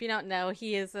Shelton, if you don't know,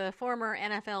 he is a former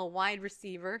NFL wide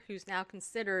receiver who's now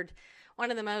considered one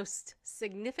of the most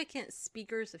significant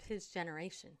speakers of his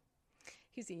generation.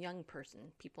 He's a young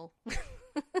person, people.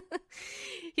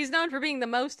 He's known for being the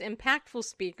most impactful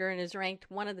speaker and is ranked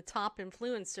one of the top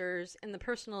influencers in the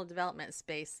personal development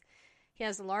space. He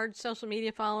has a large social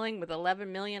media following with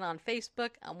 11 million on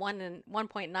Facebook,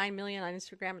 1.9 million on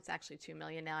Instagram. It's actually 2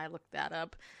 million now. I looked that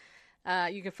up.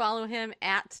 You can follow him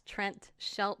at Trent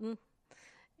Shelton.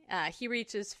 He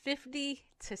reaches 50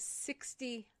 to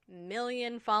 60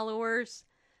 million followers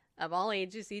of all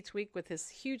ages each week with his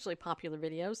hugely popular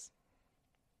videos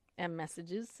and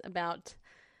messages about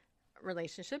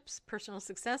relationships, personal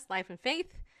success, life, and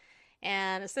faith.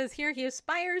 And it says here he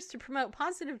aspires to promote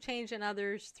positive change in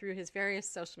others through his various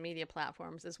social media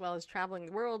platforms, as well as traveling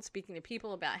the world, speaking to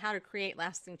people about how to create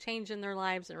lasting change in their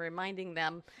lives and reminding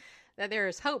them that there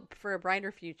is hope for a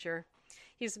brighter future.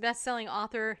 He's a best-selling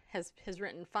author, has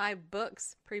written 5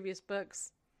 books, previous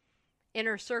books.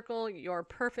 Inner Circle, You're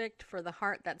Perfect for the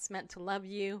Heart That's Meant to Love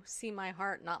You, See My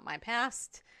Heart, Not My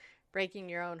Past, Breaking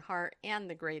Your Own Heart, and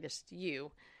The Greatest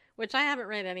You, which I haven't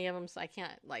read any of them, so I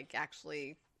can't,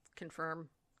 actually confirm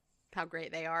how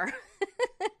great they are.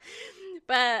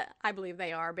 But I believe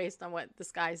they are based on what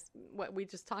we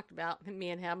just talked about, me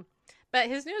and him. But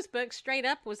his newest book, Straight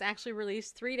Up, was actually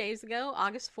released 3 days ago,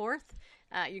 August 4th.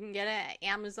 You can get it at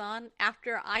Amazon.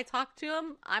 After I talk to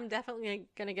him, I'm definitely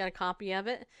going to get a copy of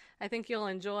it. I think you'll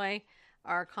enjoy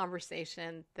our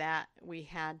conversation that we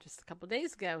had just a couple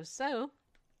days ago. So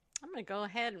I'm going to go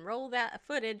ahead and roll that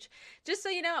footage. Just so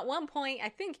you know, at one point, I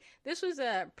think this was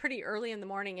a pretty early in the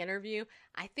morning interview.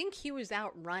 I think he was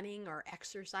out running or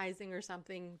exercising or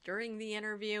something during the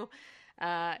interview.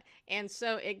 And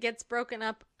so it gets broken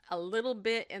up a little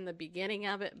bit in the beginning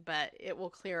of it, but it will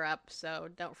clear up. So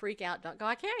don't freak out. Don't go,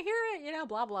 I can't hear it,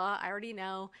 blah, blah. I already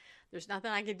know. There's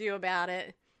nothing I can do about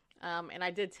it. And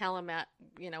I did tell him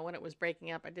when it was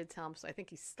breaking up, I did tell him, so I think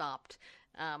he stopped.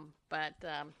 But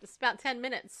it's about 10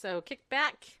 minutes, so kick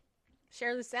back,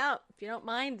 share this out if you don't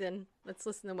mind, and let's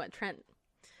listen to what Trent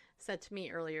said to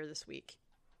me earlier this week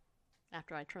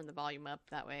after I turned the volume up.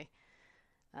 That way,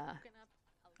 and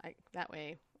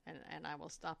I will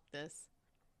stop this.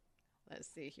 Let's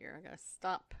see here. I gotta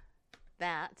stop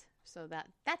that so that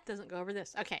doesn't go over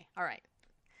this. Okay, all right.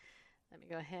 Let me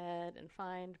go ahead and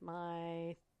find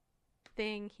my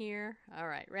thing here. All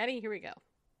right, ready? Here we go.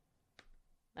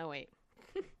 Oh, wait.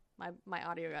 My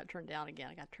audio got turned down again.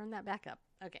 I got to turn that back up.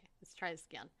 Okay, let's try this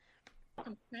again.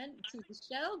 Welcome, Trent, to the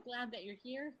show. Glad that you're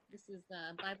here. This is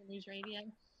Bible News Radio.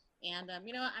 And,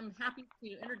 I'm happy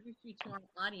to introduce you to our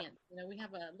audience. We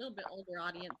have a little bit older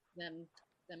audience than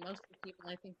most of the people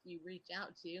I think you reach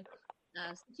out to. So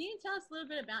can you tell us a little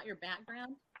bit about your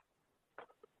background?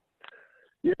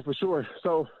 Yeah, for sure.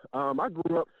 So I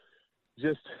grew up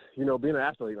just, being an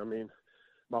athlete. I mean,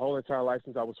 my whole entire life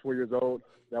since I was 4 years old,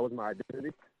 that was my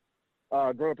identity.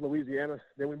 Growing up in Louisiana,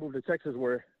 then we moved to Texas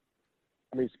where,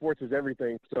 sports is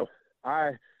everything. So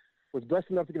I was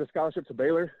blessed enough to get a scholarship to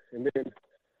Baylor, and then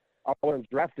I was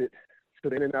drafted to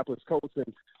the Indianapolis Colts.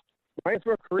 And my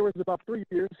NFL career was about 3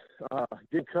 years,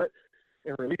 getting cut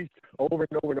and released over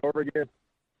and over and over again.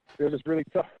 It was just really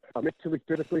tough, mentally,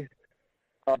 physically.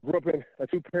 Grew up in a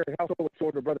 2-parent household with 2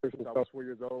 older brothers since I was 4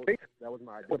 years old. That was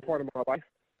my part of my life.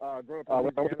 Growing up,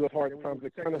 when I went through those hard times,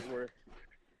 it kind of took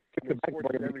the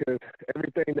backbone because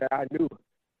everything that I knew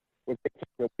was taken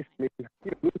away from me.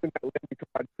 Losing that led me to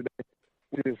what I do today,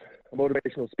 which is a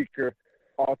motivational speaker,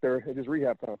 author, and just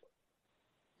rehab time.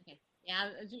 Okay. Yeah,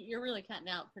 you're really cutting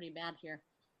out pretty bad here.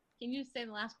 Can you say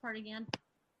the last part again?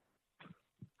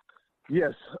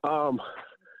 Yes.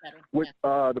 With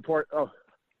the part. Oh,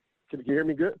 can you hear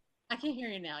me good? I can hear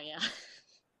you now. Yeah.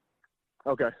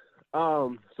 Okay.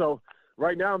 So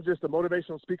right now I'm just a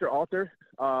motivational speaker, author,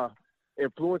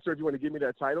 influencer, if you want to give me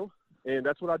that title, and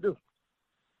that's what I do.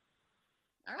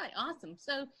 All right, awesome.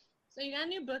 So you got a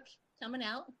new book coming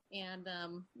out, and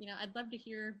I'd love to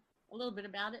hear a little bit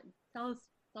about it. Tell us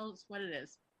what it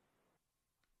is.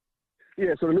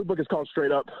 Yeah, so the new book is called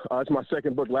Straight Up. It's my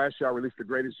second book. Last year I released The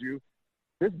Greatest You.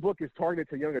 This book is targeted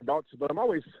to young adults, but I'm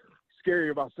always scary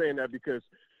about saying that because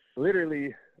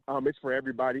literally it's for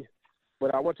everybody.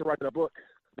 But I want to write a book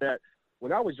that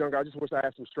when I was younger, I just wish I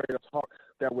had some straight up talk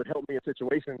that would help me in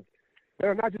situations that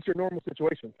are not just your normal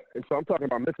situations. And so I'm talking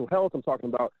about mental health. I'm talking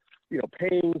about,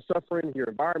 pain, suffering, your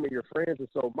environment, your friends. And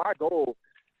so my goal,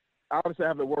 I obviously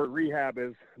have the word rehab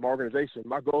as my organization.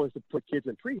 My goal is to put kids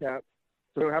in prehab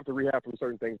so they don't have to rehab from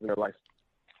certain things in their life.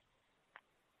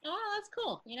 Oh, that's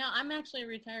cool. I'm actually a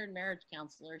retired marriage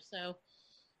counselor, so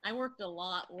I worked a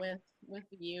lot with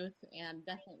the youth and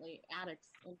definitely addicts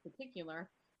in particular.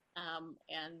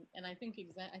 And I think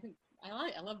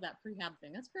I love that prehab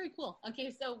thing. That's very cool.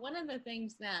 Okay, so one of the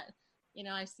things that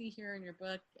I see here in your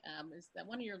book is that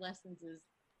one of your lessons is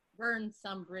burn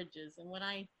some bridges. And when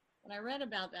I read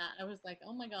about that, I was like,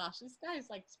 oh my gosh, this guy's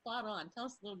like spot on. Tell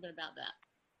us a little bit about that.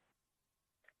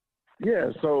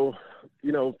 Yeah, so,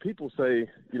 people say,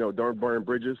 don't burn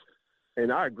bridges.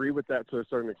 And I agree with that to a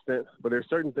certain extent. But there's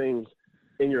certain things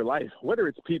in your life, whether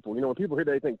it's people, when people hear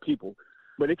that, they think people.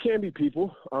 But it can be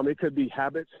people. It could be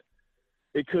habits.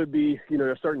 It could be,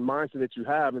 a certain mindset that you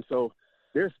have. And so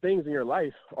there's things in your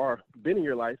life or been in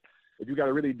your life, if you got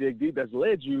to really dig deep, that's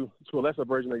led you to a lesser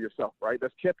version of yourself, right?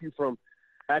 That's kept you from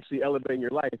actually elevating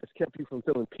your life. It's kept you from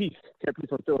feeling peace, kept you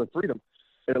from feeling freedom.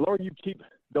 And the longer you keep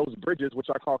those bridges, which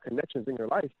I call connections in your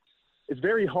life, it's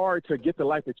very hard to get the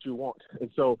life that you want. And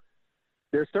so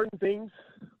there's certain things,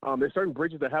 there's certain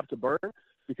bridges that have to burn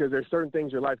because there's certain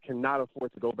things your life cannot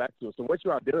afford to go back to. So once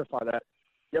you identify that,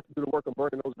 you have to do the work of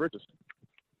burning those bridges.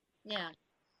 Yeah.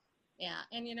 Yeah.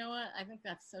 And you know what? I think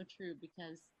that's so true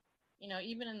because,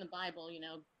 even in the Bible,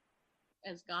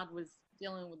 as God was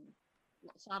dealing with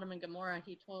Sodom and Gomorrah,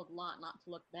 he told Lot not to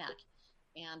look back.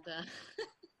 And,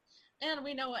 and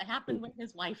we know what happened when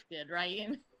his wife did,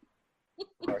 right?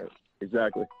 Right.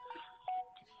 Exactly.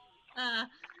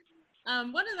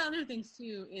 One of the other things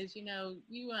too is,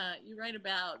 you write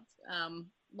about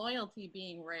loyalty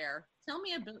being rare. Tell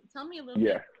me a little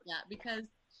bit about that because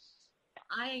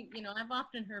I've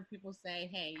often heard people say,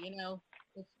 hey,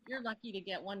 if you're lucky to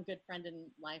get one good friend in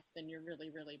life, then you're really,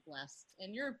 really blessed.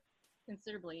 And you're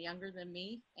considerably younger than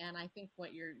me, and I think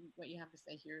what you have to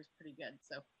say here is pretty good.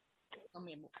 So tell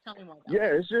me more about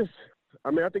that. It's just,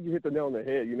 I think you hit the nail on the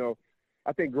head.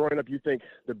 I think growing up, you think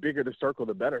the bigger the circle,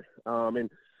 the better. And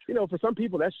for some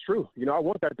people, that's true. I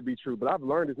want that to be true, but I've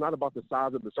learned it's not about the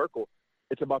size of the circle.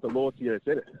 It's about the loyalty that's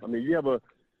in it. You have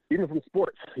even from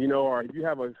sports, or you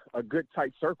have a good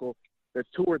tight circle that's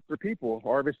 2 or 3 people,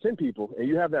 or if it's 10 people, and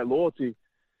you have that loyalty,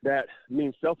 that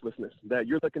means selflessness, that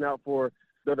you're looking out for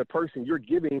the other person. You're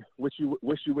giving what you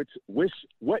wish to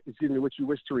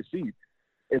receive.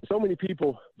 And so many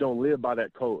people don't live by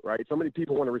that code, right? So many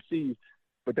people want to receive,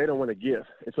 but they don't want to give.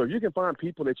 And so if you can find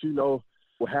people that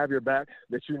will have your back,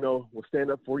 that will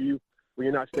stand up for you when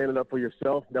you're not standing up for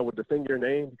yourself, that will defend your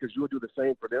name because you will do the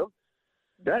same for them,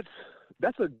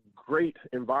 that's a great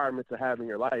environment to have in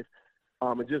your life.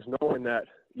 And just knowing that,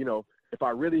 if I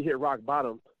really hit rock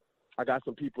bottom, I got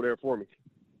some people there for me.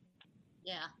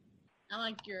 Yeah. I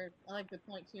like the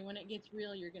point too. When it gets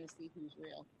real, you're going to see who's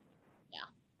real. Yeah.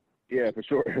 Yeah, for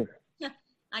sure.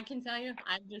 I can tell you,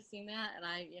 I've just seen that, and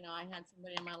I had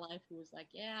somebody in my life who was like,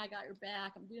 "Yeah, I got your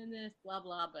back. I'm doing this, blah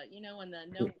blah." But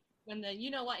when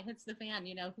the what hits the fan,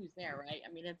 who's there, right?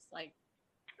 It's like,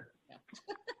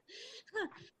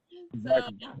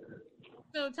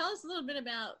 So tell us a little bit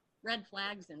about red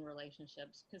flags in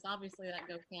relationships, because obviously that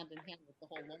goes hand in hand with the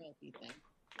whole loyalty thing.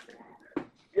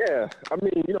 Yeah,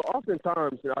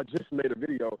 oftentimes, I just made a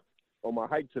video on my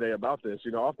hike today about this.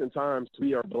 Oftentimes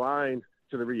we are blind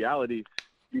to the reality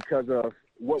because of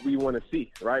what we want to see,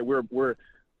 right? We're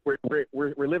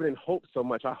living in hope so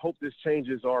much. I hope this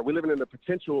changes, or we're living in the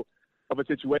potential of a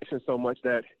situation so much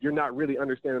that you're not really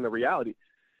understanding the reality.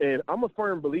 And I'm a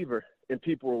firm believer in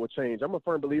people will change. I'm a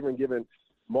firm believer in giving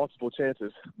multiple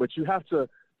chances, but you have to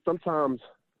sometimes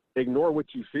ignore what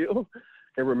you feel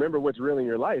and remember what's real in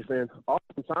your life. And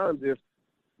oftentimes, if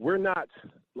we're not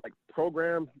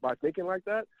programmed by thinking like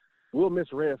that, we'll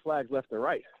miss red flags left and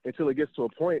right until it gets to a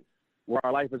point where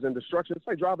our life is in destruction. It's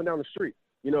like driving down the street.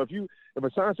 If a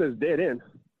sign says dead end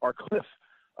or cliff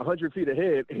 100 feet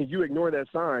ahead and you ignore that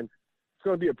sign, it's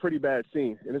going to be a pretty bad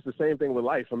scene. And it's the same thing with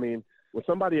life. When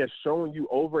somebody has shown you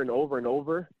over and over and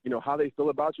over, how they feel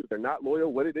about you, if they're not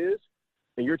loyal, what it is,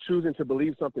 and you're choosing to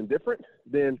believe something different,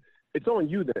 then it's on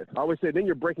you then. I always say then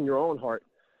you're breaking your own heart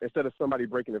instead of somebody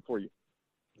breaking it for you.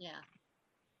 Yeah.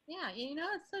 Yeah,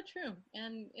 it's so true.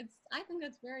 And I think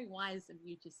that's very wise of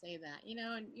you to say that,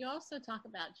 and you also talk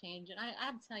about change. And I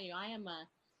have to tell you, I am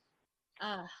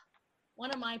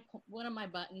one of my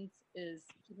buttons is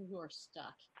people who are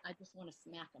stuck. I just want to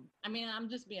smack them. I mean, I'm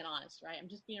just being honest, right? I'm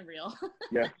just being real.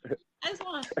 Yeah. I just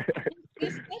want to,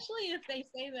 especially if they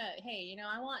say that, hey, you know,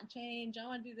 I want change, I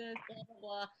want to do this, blah blah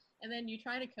blah, and then you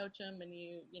try to coach them, and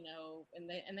you know, and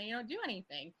they don't do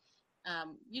anything.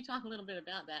 You talk a little bit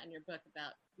about that in your book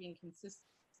about being consistent,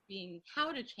 being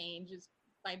how to change is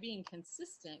by being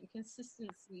consistent.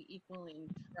 Consistency equaling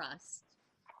trust.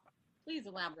 Please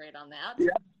elaborate on that.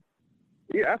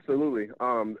 Yeah, absolutely.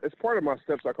 It's part of my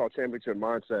steps I call championship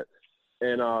mindset.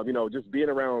 And, you know, just being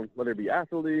around, whether it be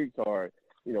athletes or,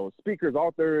 you know, speakers,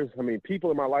 authors, I mean, people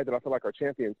in my life that I feel like are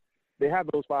champions, they have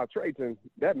those 5 traits. And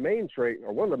that main trait,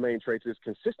 or one of the main traits, is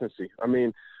consistency. I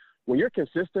mean, when you're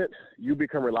consistent, you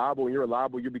become reliable. When you're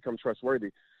reliable, you become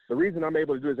trustworthy. The reason I'm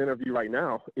able to do this interview right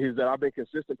now is that I've been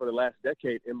consistent for the last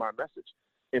decade in my message.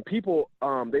 And people,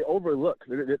 they overlook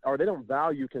or they don't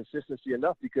value consistency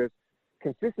enough, because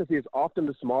consistency is often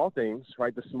the small things,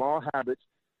 right? The small habits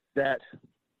that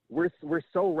we're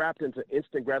so wrapped into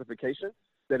instant gratification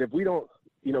that if we don't,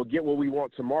 you know, get what we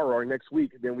want tomorrow or next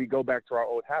week, then we go back to our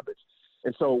old habits.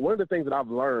 And so one of the things that I've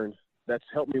learned that's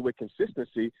helped me with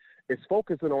consistency is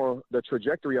focusing on the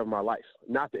trajectory of my life,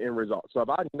 not the end result. So if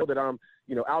I know that I'm,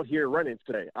 you know, out here running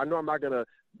today, I know I'm not going to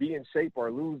be in shape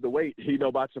or lose the weight, you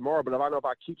know, by tomorrow. But if I know if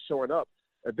I keep showing up,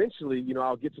 eventually, you know,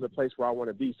 I'll get to the place where I want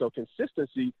to be. So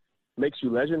consistency makes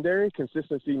you legendary.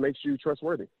 Consistency makes you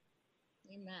trustworthy.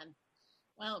 Amen.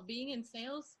 Well, being in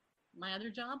sales, my other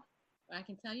job, what I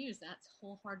can tell you is that's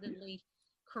wholeheartedly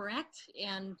correct,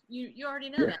 and you already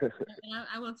know that. And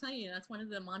I will tell you, that's one of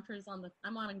the mantras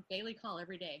I'm on a daily call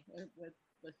every day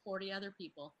with 40 other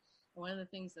people. And one of the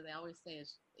things that they always say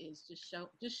is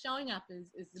just showing up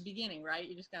is the beginning, right?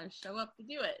 You just got to show up to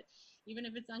do it, even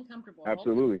if it's uncomfortable.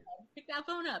 Absolutely. Pick that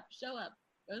phone up, show up.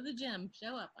 Go to the gym,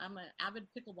 show up. I'm an avid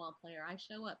pickleball player. I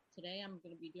show up. Today I'm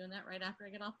going to be doing that right after I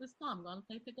get off this call. I'm going to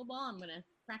play pickleball. I'm going to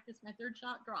practice my 3rd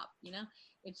shot drop. You know,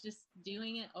 it's just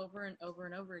doing it over and over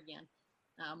and over again.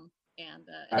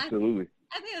 Absolutely.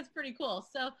 I think that's pretty cool.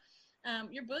 So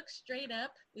your book, Straight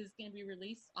Up, is going to be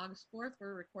released August 4th.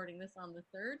 We're recording this on the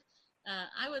 3rd.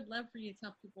 I would love for you to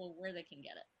tell people where they can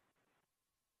get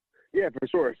it. Yeah, for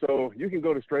sure. So you can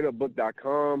go to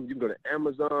straightupbook.com. You can go to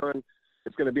Amazon.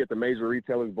 It's going to be at the major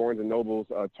retailers, Barnes & Nobles,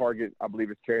 Target, I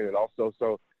believe, is carrying it also.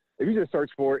 So if you just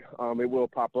search for it, it will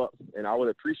pop up, and I would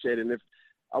appreciate it. And if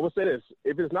I would say this,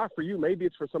 if it's not for you, maybe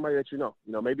it's for somebody that you know.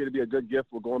 You know, maybe it'll be a good gift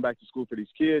for going back to school for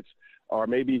these kids, or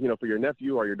maybe, you know, for your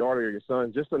nephew or your daughter or your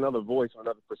son, just another voice or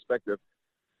another perspective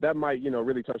that might, you know,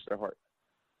 really touch their heart.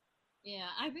 Yeah,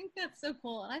 I think that's so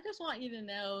cool. And I just want you to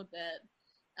know that,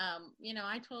 you know,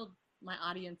 I told my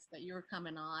audience that you were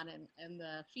coming on, and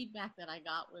the feedback that I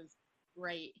got was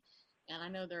great. And I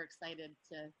know they're excited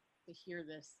to hear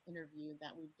this interview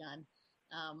that we've done.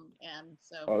 And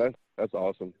so. Oh, that's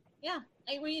awesome. Yeah.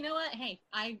 Hey, well, you know what? Hey,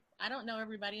 I don't know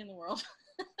everybody in the world,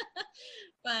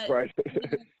 but right. You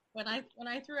know, when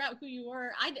I threw out who you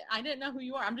were, I didn't know who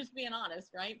you are. I'm just being honest,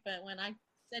 right? But when I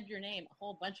said your name, a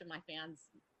whole bunch of my fans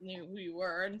knew who you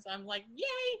were, and so I'm like,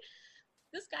 yay,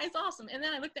 this guy's awesome. And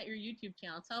then I looked at your YouTube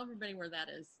channel. Tell everybody where that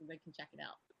is so they can check it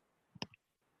out.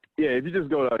 Yeah, if you just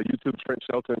go to YouTube, Trent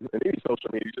Shelton, and any social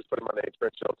media, you just put in my name,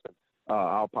 Trent Shelton,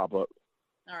 I'll pop up.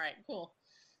 All right, cool.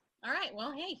 All right,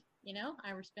 well, hey, you know,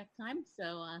 I respect time, so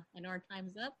I know our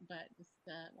time's up, but just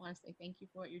want to say thank you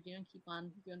for what you're doing. Keep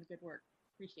on doing the good work.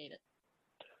 Appreciate it.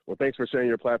 Well, thanks for sharing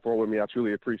your platform with me. I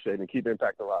truly appreciate it, and keep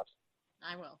impacting lives.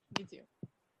 I will. You too.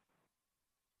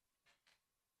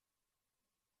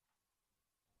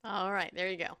 All right, there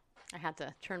you go. I had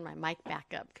to turn my mic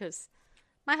back up because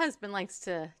my husband likes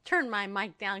to turn my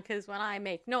mic down because when I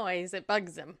make noise, it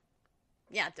bugs him.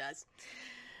 Yeah, it does.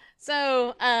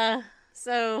 So,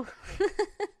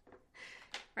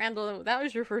 Randall, that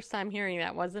was your first time hearing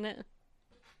that, wasn't it?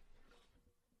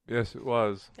 Yes, it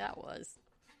was. That was.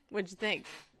 What'd you think?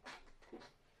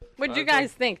 What'd you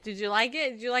guys think? Did you like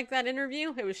it? Did you like that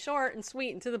interview? It was short and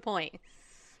sweet and to the point.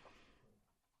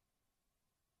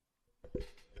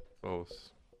 Oh,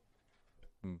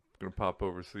 I'm going to pop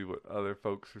over see what other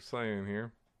folks are saying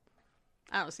here.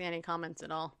 I don't see any comments at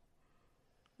all.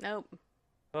 Nope.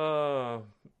 Of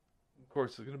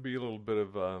course, there's going to be a little bit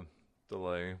of a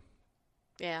delay.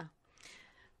 Yeah.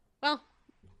 Well,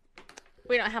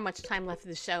 we don't have much time left of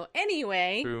the show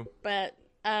anyway. True. But,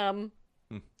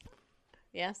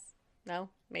 yes? No?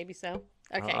 Maybe so?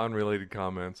 Okay. Unrelated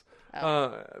comments.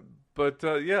 Oh. But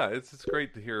yeah, it's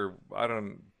great to hear. I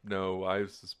don't know. I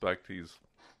suspect he's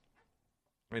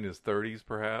in his 30s,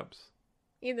 perhaps.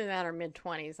 Either that or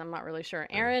mid-20s. I'm not really sure.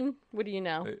 Aaron, what do you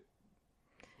know?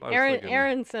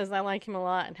 Aaron says I like him a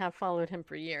lot and have followed him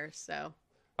for years. So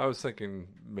I was thinking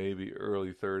maybe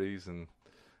early 30s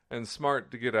and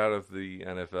smart to get out of the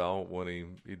NFL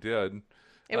when he did.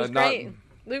 It was great.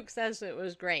 Luke says it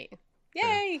was great.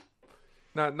 Yay!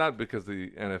 Yeah. Not because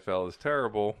the NFL is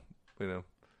terrible,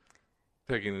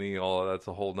 taking a knee, all of that's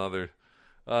a whole nother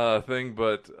thing.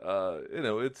 But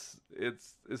it's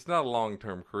not a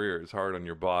long-term career. It's hard on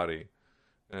your body,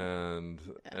 and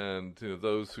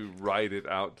those who ride it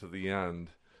out to the end,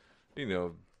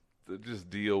 just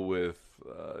deal with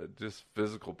just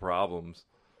physical problems,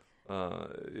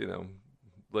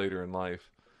 later in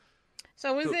life.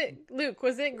 So Luke,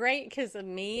 was it great because of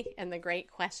me and the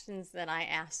great questions that I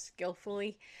asked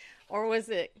skillfully? Or was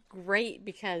it great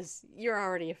because you're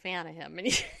already a fan of him?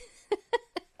 And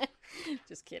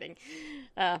just kidding.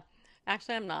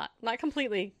 Actually, I'm not. Not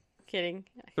completely kidding.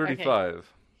 35. Okay.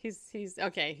 He's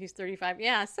okay. He's 35.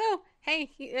 Yeah. So, hey,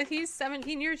 he's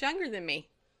 17 years younger than me.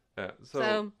 Yeah.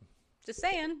 So just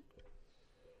saying.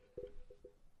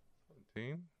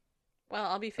 17? Well,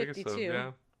 I'll be 52. So,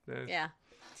 yeah.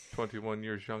 21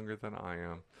 years younger than I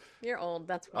am. You're old,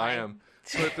 that's why. I am.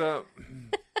 But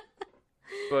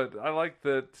but I like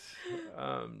that,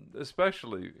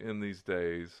 especially in these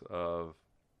days of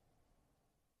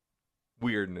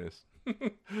weirdness.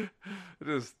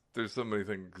 There's so many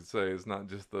things to say. It's not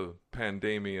just the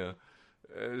pandemia.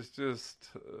 It's just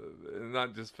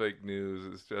not just fake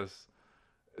news. It's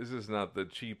just not the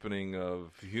cheapening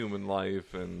of human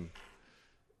life and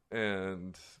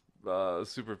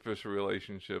superficial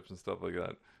relationships and stuff like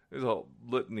that. There's a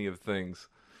litany of things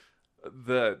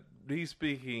that he's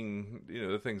speaking,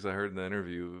 the things I heard in the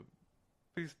interview,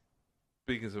 he's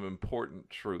speaking some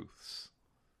important truths,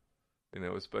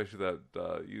 especially that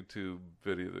YouTube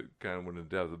video that kind of went into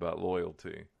depth about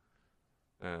loyalty.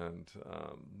 And,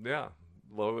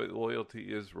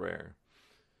 loyalty is rare.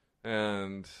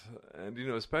 And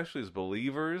especially as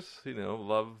believers,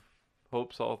 love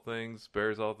hopes all things,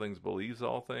 bears all things, believes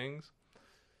all things.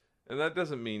 And that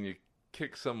doesn't mean you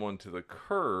kick someone to the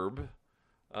curb,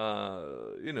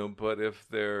 but if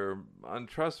they're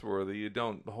untrustworthy, you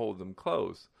don't hold them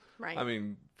close. Right. I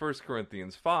mean, 1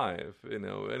 Corinthians 5,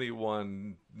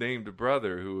 anyone named a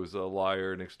brother who is a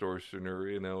liar, an extortioner,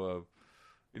 a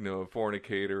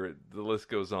fornicator, the list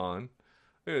goes on.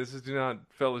 It says, do not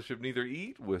fellowship, neither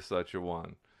eat with such a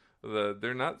one.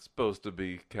 They're not supposed to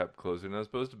be kept close. They're not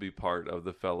supposed to be part of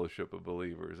the fellowship of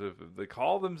believers. If they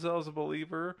call themselves a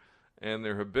believer and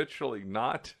they're habitually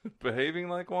not behaving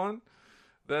like one,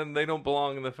 then they don't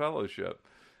belong in the fellowship.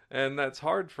 And that's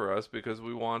hard for us because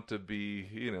we want to be,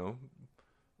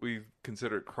 we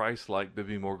consider it Christ-like to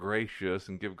be more gracious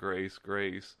and give grace.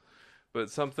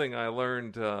 But something I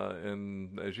learned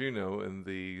as you know, in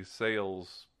the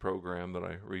sales program that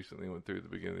I recently went through at the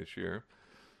beginning of this year,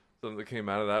 something that came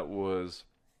out of that was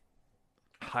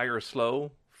hire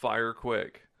slow, fire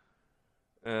quick.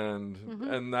 And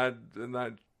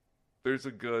that there's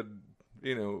a good,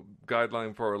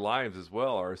 guideline for our lives as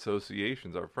well, our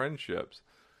associations, our friendships.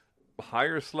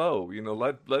 Hire slow,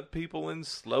 let people in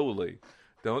slowly.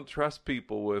 Don't trust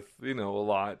people with, a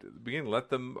lot. At the beginning, let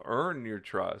them earn your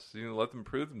trust. Let them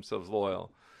prove themselves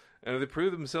loyal. And if they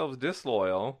prove themselves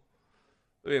disloyal,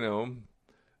 if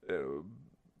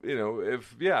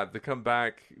they come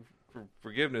back for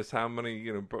forgiveness, how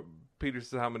many, Peter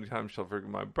said, how many times shall I forgive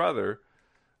my brother?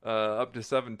 Up to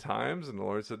 7 times. And the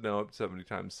Lord said, no, up to 70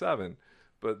 times 7.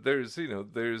 But there's a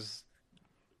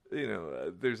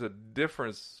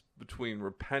difference between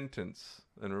repentance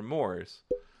and remorse.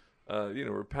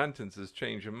 Repentance is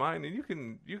change of mind, and you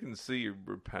can see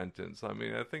repentance. I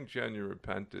mean, I think genuine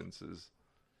repentance is,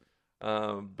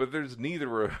 but there's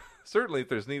neither, certainly if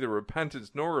there's neither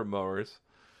repentance nor remorse,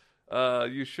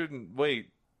 you shouldn't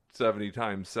wait 70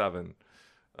 times 7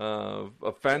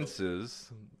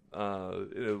 offenses.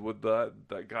 With that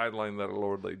guideline that our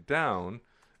Lord laid down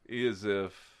is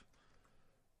if,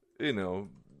 7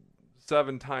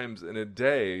 times in a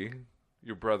day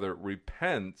your brother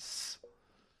repents,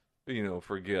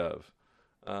 forgive.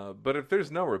 But if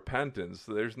there's no repentance,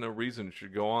 there's no reason it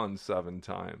should go on 7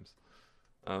 times.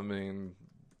 I mean,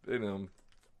 3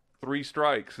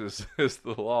 strikes is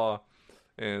the law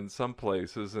in some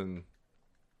places, and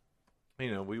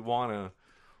we want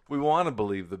to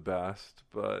believe the best,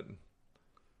 but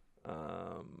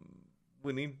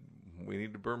we need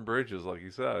to burn bridges, like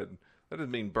you said. That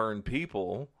doesn't mean burn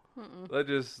people. That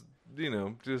just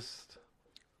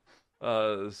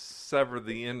sever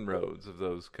the inroads of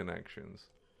those connections.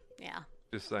 Yeah.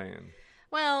 Just saying.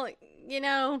 Well,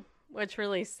 what's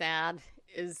really sad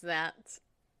is that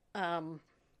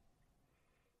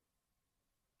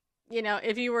you know,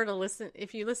 if you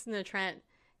listen to Trent,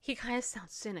 he kind of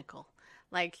sounds cynical.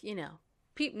 Like, you know,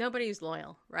 nobody's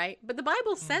loyal, right? But the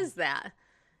Bible says that.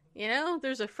 You know,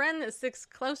 there's a friend that sticks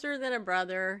closer than a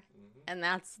brother, and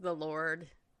that's the Lord.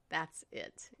 That's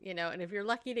it. You know, and if you're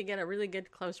lucky to get a really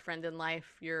good close friend in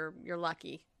life, you're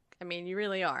lucky. I mean, you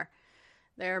really are.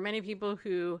 There are many people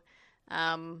who,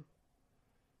 you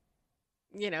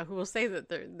know, who will say that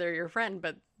they're your friend,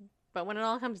 but when it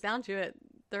all comes down to it,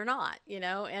 they're not, you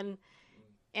know,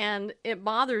 and it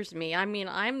bothers me. I mean,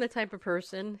 I'm the type of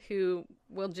person who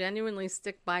will genuinely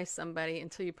stick by somebody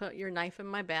until you put your knife in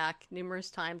my back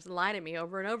numerous times and lie to me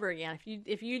over and over again.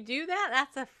 If you do that,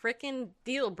 that's a freaking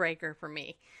deal breaker for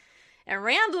me. And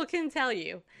Randall can tell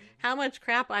you how much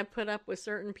crap I put up with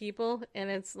certain people, and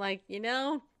it's like, you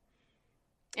know,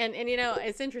 and you know,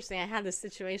 it's interesting. I had this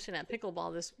situation at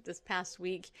pickleball this past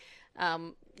week.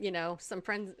 You know,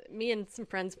 me and some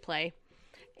friends play,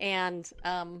 and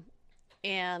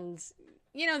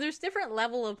you know, there's different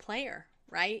level of player,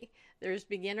 right? There's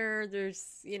beginner,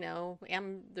 there's, you know,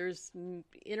 there's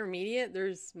intermediate,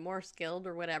 there's more skilled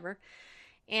or whatever.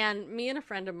 And me and a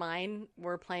friend of mine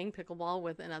were playing pickleball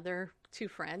with another two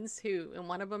friends and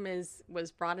one of them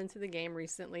was brought into the game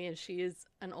recently, and she is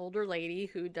an older lady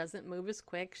who doesn't move as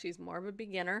quick. She's more of a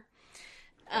beginner.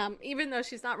 Even though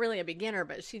she's not really a beginner,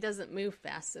 but she doesn't move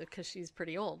fast because she's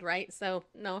pretty old, right? So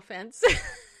no offense.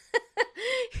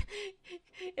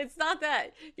 It's not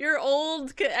that you're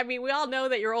old. I mean, we all know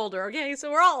that you're older, okay?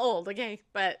 So we're all old, okay?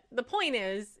 But the point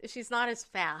is, she's not as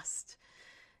fast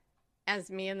as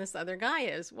me and this other guy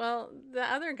is. Well, the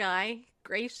other guy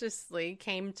graciously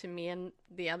came to me and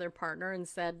the other partner and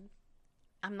said,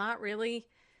 I'm not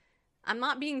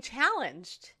being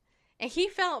challenged. And he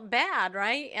felt bad,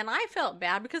 right? And I felt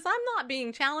bad because I'm not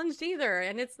being challenged either.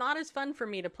 And it's not as fun for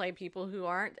me to play people who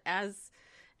aren't as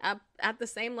at the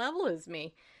same level as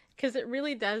me, because it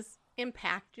really does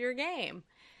impact your game.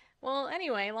 Well,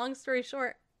 anyway, long story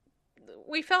short,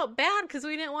 we felt bad because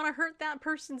we didn't want to hurt that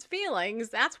person's feelings.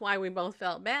 That's why we both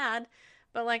felt bad.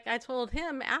 But like I told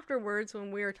him afterwards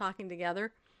when we were talking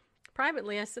together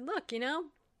privately, I said, look, you know,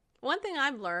 one thing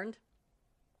I've learned,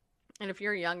 and if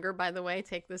you're younger, by the way,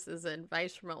 take this as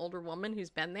advice from an older woman who's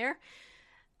been there.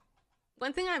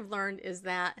 One thing I've learned is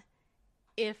that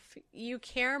if you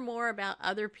care more about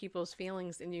other people's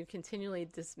feelings and you continually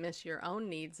dismiss your own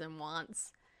needs and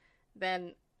wants,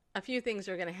 then a few things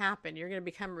are going to happen. You're going to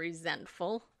become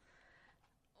resentful,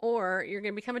 or you're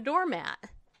going to become a doormat.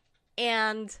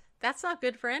 And that's not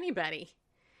good for anybody.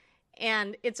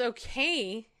 And it's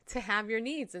okay to have your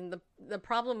needs. And the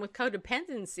problem with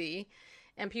codependency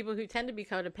and people who tend to be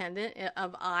codependent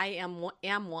of I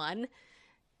am one,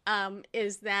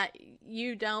 is that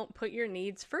you don't put your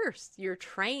needs first. You're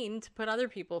trained to put other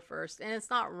people first. And it's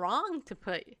not wrong to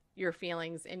put your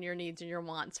feelings and your needs and your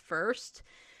wants first,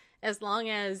 as long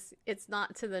as it's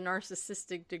not to the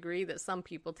narcissistic degree that some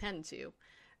people tend to,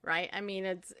 right? I mean,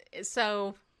 it's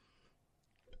so,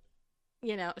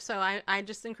 you know, so I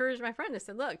just encouraged my friend. I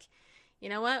said, look, you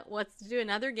know what? Let's do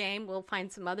another game. We'll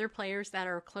find some other players that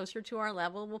are closer to our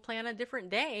level. We'll play on a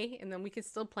different day, and then we can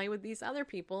still play with these other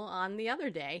people on the other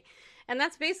day. And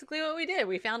that's basically what we did.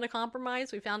 We found a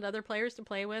compromise. We found other players to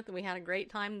play with, and we had a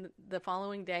great time the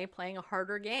following day playing a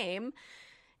harder game.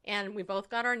 And we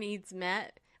both got our needs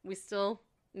met. We still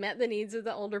met the needs of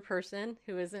the older person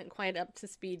who isn't quite up to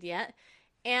speed yet.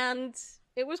 And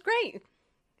it was great.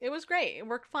 It was great. It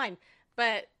worked fine.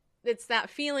 But it's that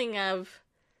feeling of,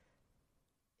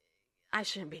 I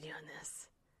shouldn't be doing this.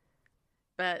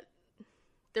 But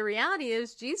the reality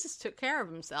is Jesus took care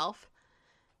of himself.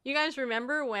 You guys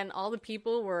remember when all the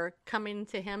people were coming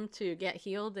to him to get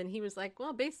healed, and he was like,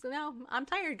 well, basically, no, I'm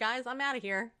tired, guys. I'm out of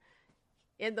here.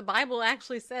 The Bible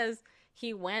actually says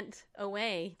he went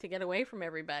away to get away from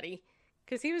everybody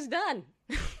because he was done.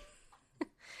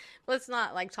 Let's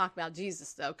not like talk about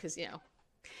Jesus, though, because, you know,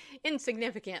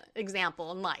 insignificant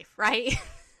example in life, right?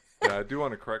 Yeah, I do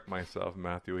want to correct myself.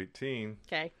 Matthew 18.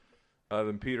 Okay.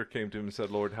 Then Peter came to him and said,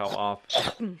 Lord, how oft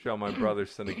shall my brother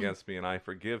sin against me, and I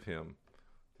forgive him?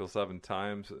 Till 7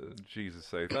 times. Jesus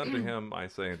saith unto him, I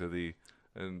say unto thee,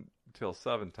 until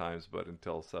 7 times, but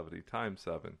until 70 times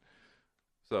 7.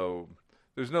 So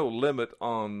there's no limit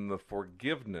on the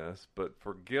forgiveness, but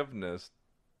forgiveness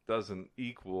doesn't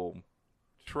equal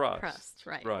trust. Trust,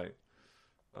 right. Right.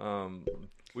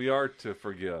 We are to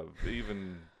forgive,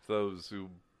 even those who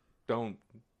don't,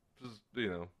 just, you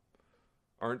know,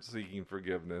 aren't seeking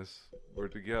forgiveness. We're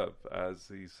to give, as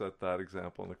he set that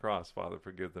example on the cross. Father,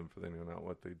 forgive them, for they know not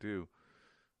what they do.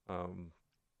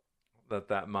 Let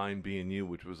that mind be in you,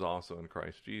 which was also in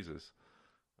Christ Jesus.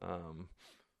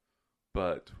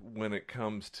 But when it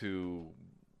comes to,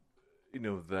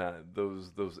 that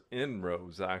those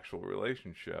inroads, actual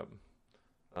relationship,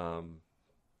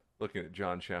 looking at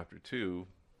John chapter 2,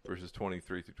 verses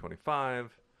 23 through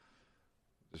 25,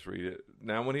 just read it.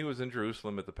 Now when he was in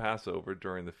Jerusalem at the Passover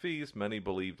during the feast, many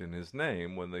believed in his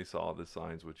name when they saw the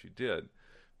signs which he did.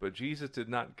 But Jesus did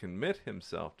not commit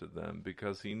himself to them,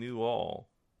 because he knew all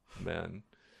men,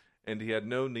 and he had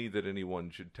no need that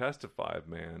anyone should testify of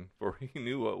man, for he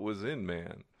knew what was in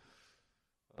man.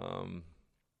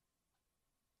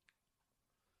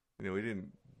 He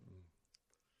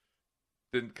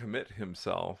didn't commit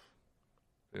himself,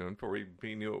 for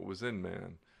he knew what was in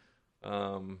man.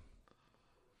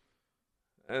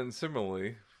 And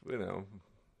similarly,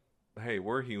 hey,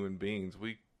 we're human beings.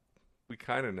 We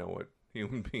kind of know what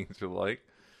human beings are like,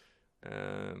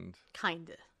 and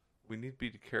kinda. We need to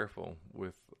be careful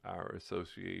with our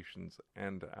associations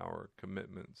and our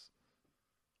commitments.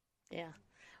 Yeah.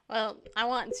 Well, I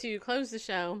want to close the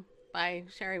show by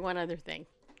sharing one other thing.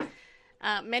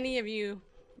 Many of you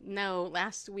know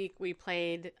last week we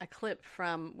played a clip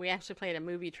we actually played a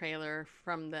movie trailer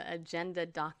from the Agenda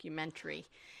documentary.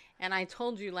 And I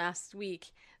told you last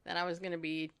week that I was going to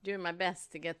be doing my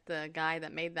best to get the guy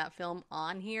that made that film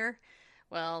on here.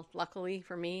 Well, luckily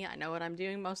for me, I know what I'm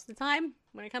doing most of the time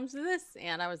when it comes to this,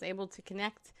 and I was able to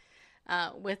connect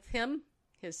with him,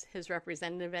 his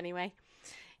representative anyway,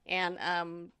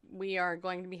 and we are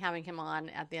going to be having him on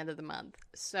at the end of the month.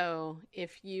 So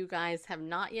if you guys have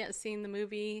not yet seen the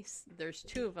movie, there's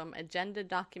 2 of them,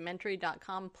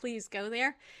 agendadocumentary.com. Please go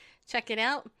there, check it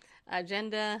out.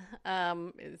 Agenda, I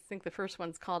think the first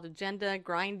one's called Agenda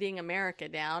Grinding America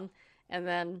Down, and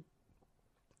then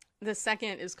the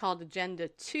second is called Agenda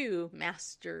 2,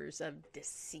 Masters of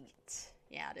Deceit.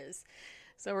 Yeah, it is.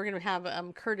 So we're going to have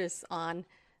Curtis on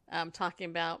talking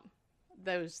about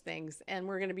those things. And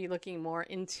we're going to be looking more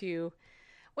into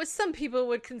what some people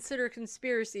would consider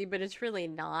conspiracy, but it's really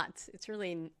not. It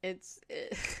really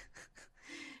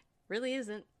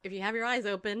isn't. If you have your eyes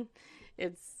open,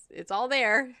 it's all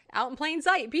there, out in plain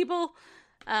sight, people.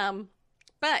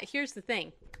 But here's the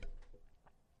thing.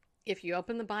 If you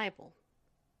open the Bible,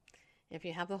 if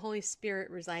you have the Holy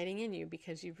Spirit residing in you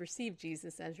because you've received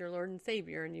Jesus as your Lord and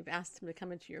Savior and you've asked him to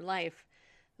come into your life,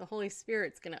 the Holy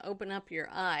Spirit's going to open up your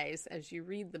eyes as you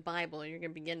read the Bible, and you're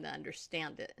going to begin to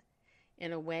understand it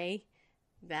in a way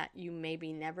that you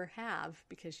maybe never have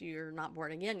because you're not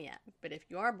born again yet. But if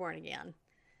you are born again,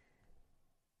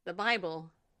 the Bible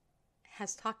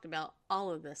has talked about all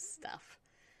of this stuff.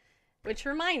 Which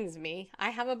reminds me, I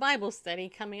have a Bible study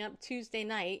coming up Tuesday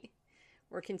night.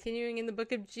 We're continuing in the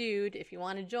book of Jude. If you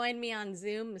want to join me on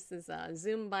Zoom, this is a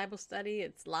Zoom Bible study.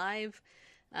 It's live.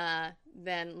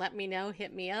 Then let me know.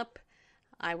 Hit me up.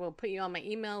 I will put you on my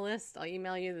email list. I'll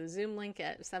email you the Zoom link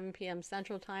at 7 p.m.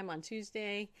 Central Time on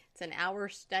Tuesday. It's an hour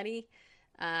study.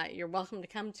 You're welcome to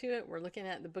come to it. We're looking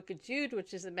at the book of Jude,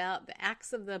 which is about the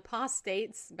acts of the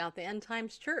apostates, about the end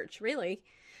times church, really.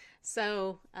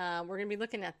 So we're going to be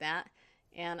looking at that.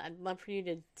 And I'd love for you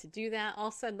to do that.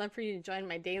 Also, I'd love for you to join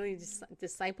my daily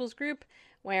disciples group,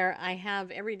 where I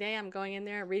have every day I'm going in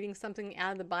there reading something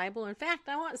out of the Bible. In fact,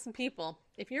 I want some people.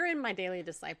 If you're in my daily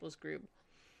disciples group,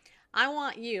 I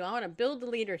want to build a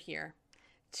leader here.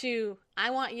 I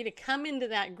want you to come into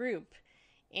that group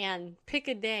and pick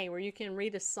a day where you can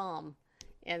read a psalm,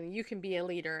 and you can be a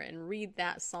leader and read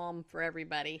that psalm for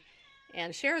everybody.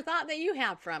 And share a thought that you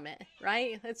have from it,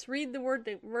 right? Let's read the word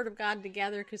of God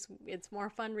together, because it's more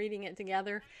fun reading it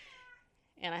together.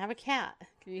 And I have a cat.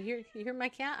 Can you hear my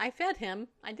cat? I fed him.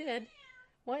 I did.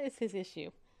 What is his issue?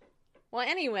 Well,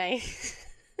 anyway,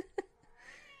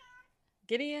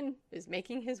 Gideon is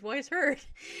making his voice heard.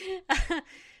 But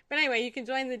anyway, you can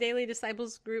join the Daily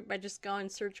Disciples group by just going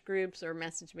search groups or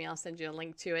message me. I'll send you a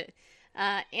link to it.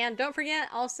 And don't forget,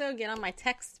 also get on my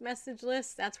text message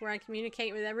list. That's where I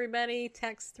communicate with everybody.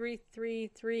 Text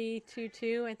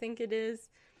 33322, I think it is.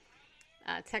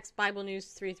 Text Bible News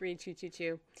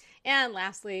 33222. And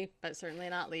lastly, but certainly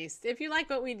not least, if you like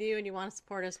what we do and you want to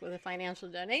support us with a financial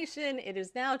donation, it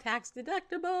is now tax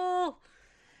deductible,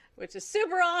 which is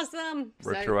super awesome.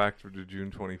 Retroactive to June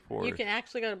 24th. You can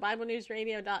actually go to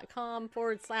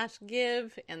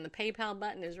BibleNewsRadio.com/give, and the PayPal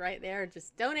button is right there.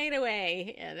 Just donate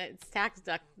away, and it's tax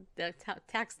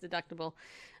deductible.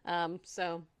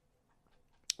 So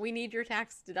we need your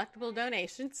tax deductible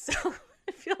donations, so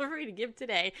feel free to give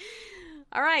today.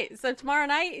 All right, so tomorrow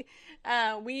night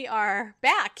we are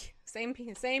back. Same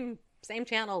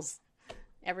channels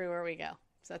everywhere we go.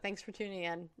 So thanks for tuning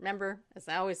in. Remember, as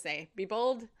I always say, be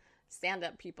bold, stand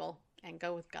up, people, and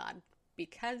go with God,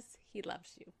 because he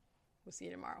loves you. We'll see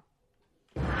you tomorrow.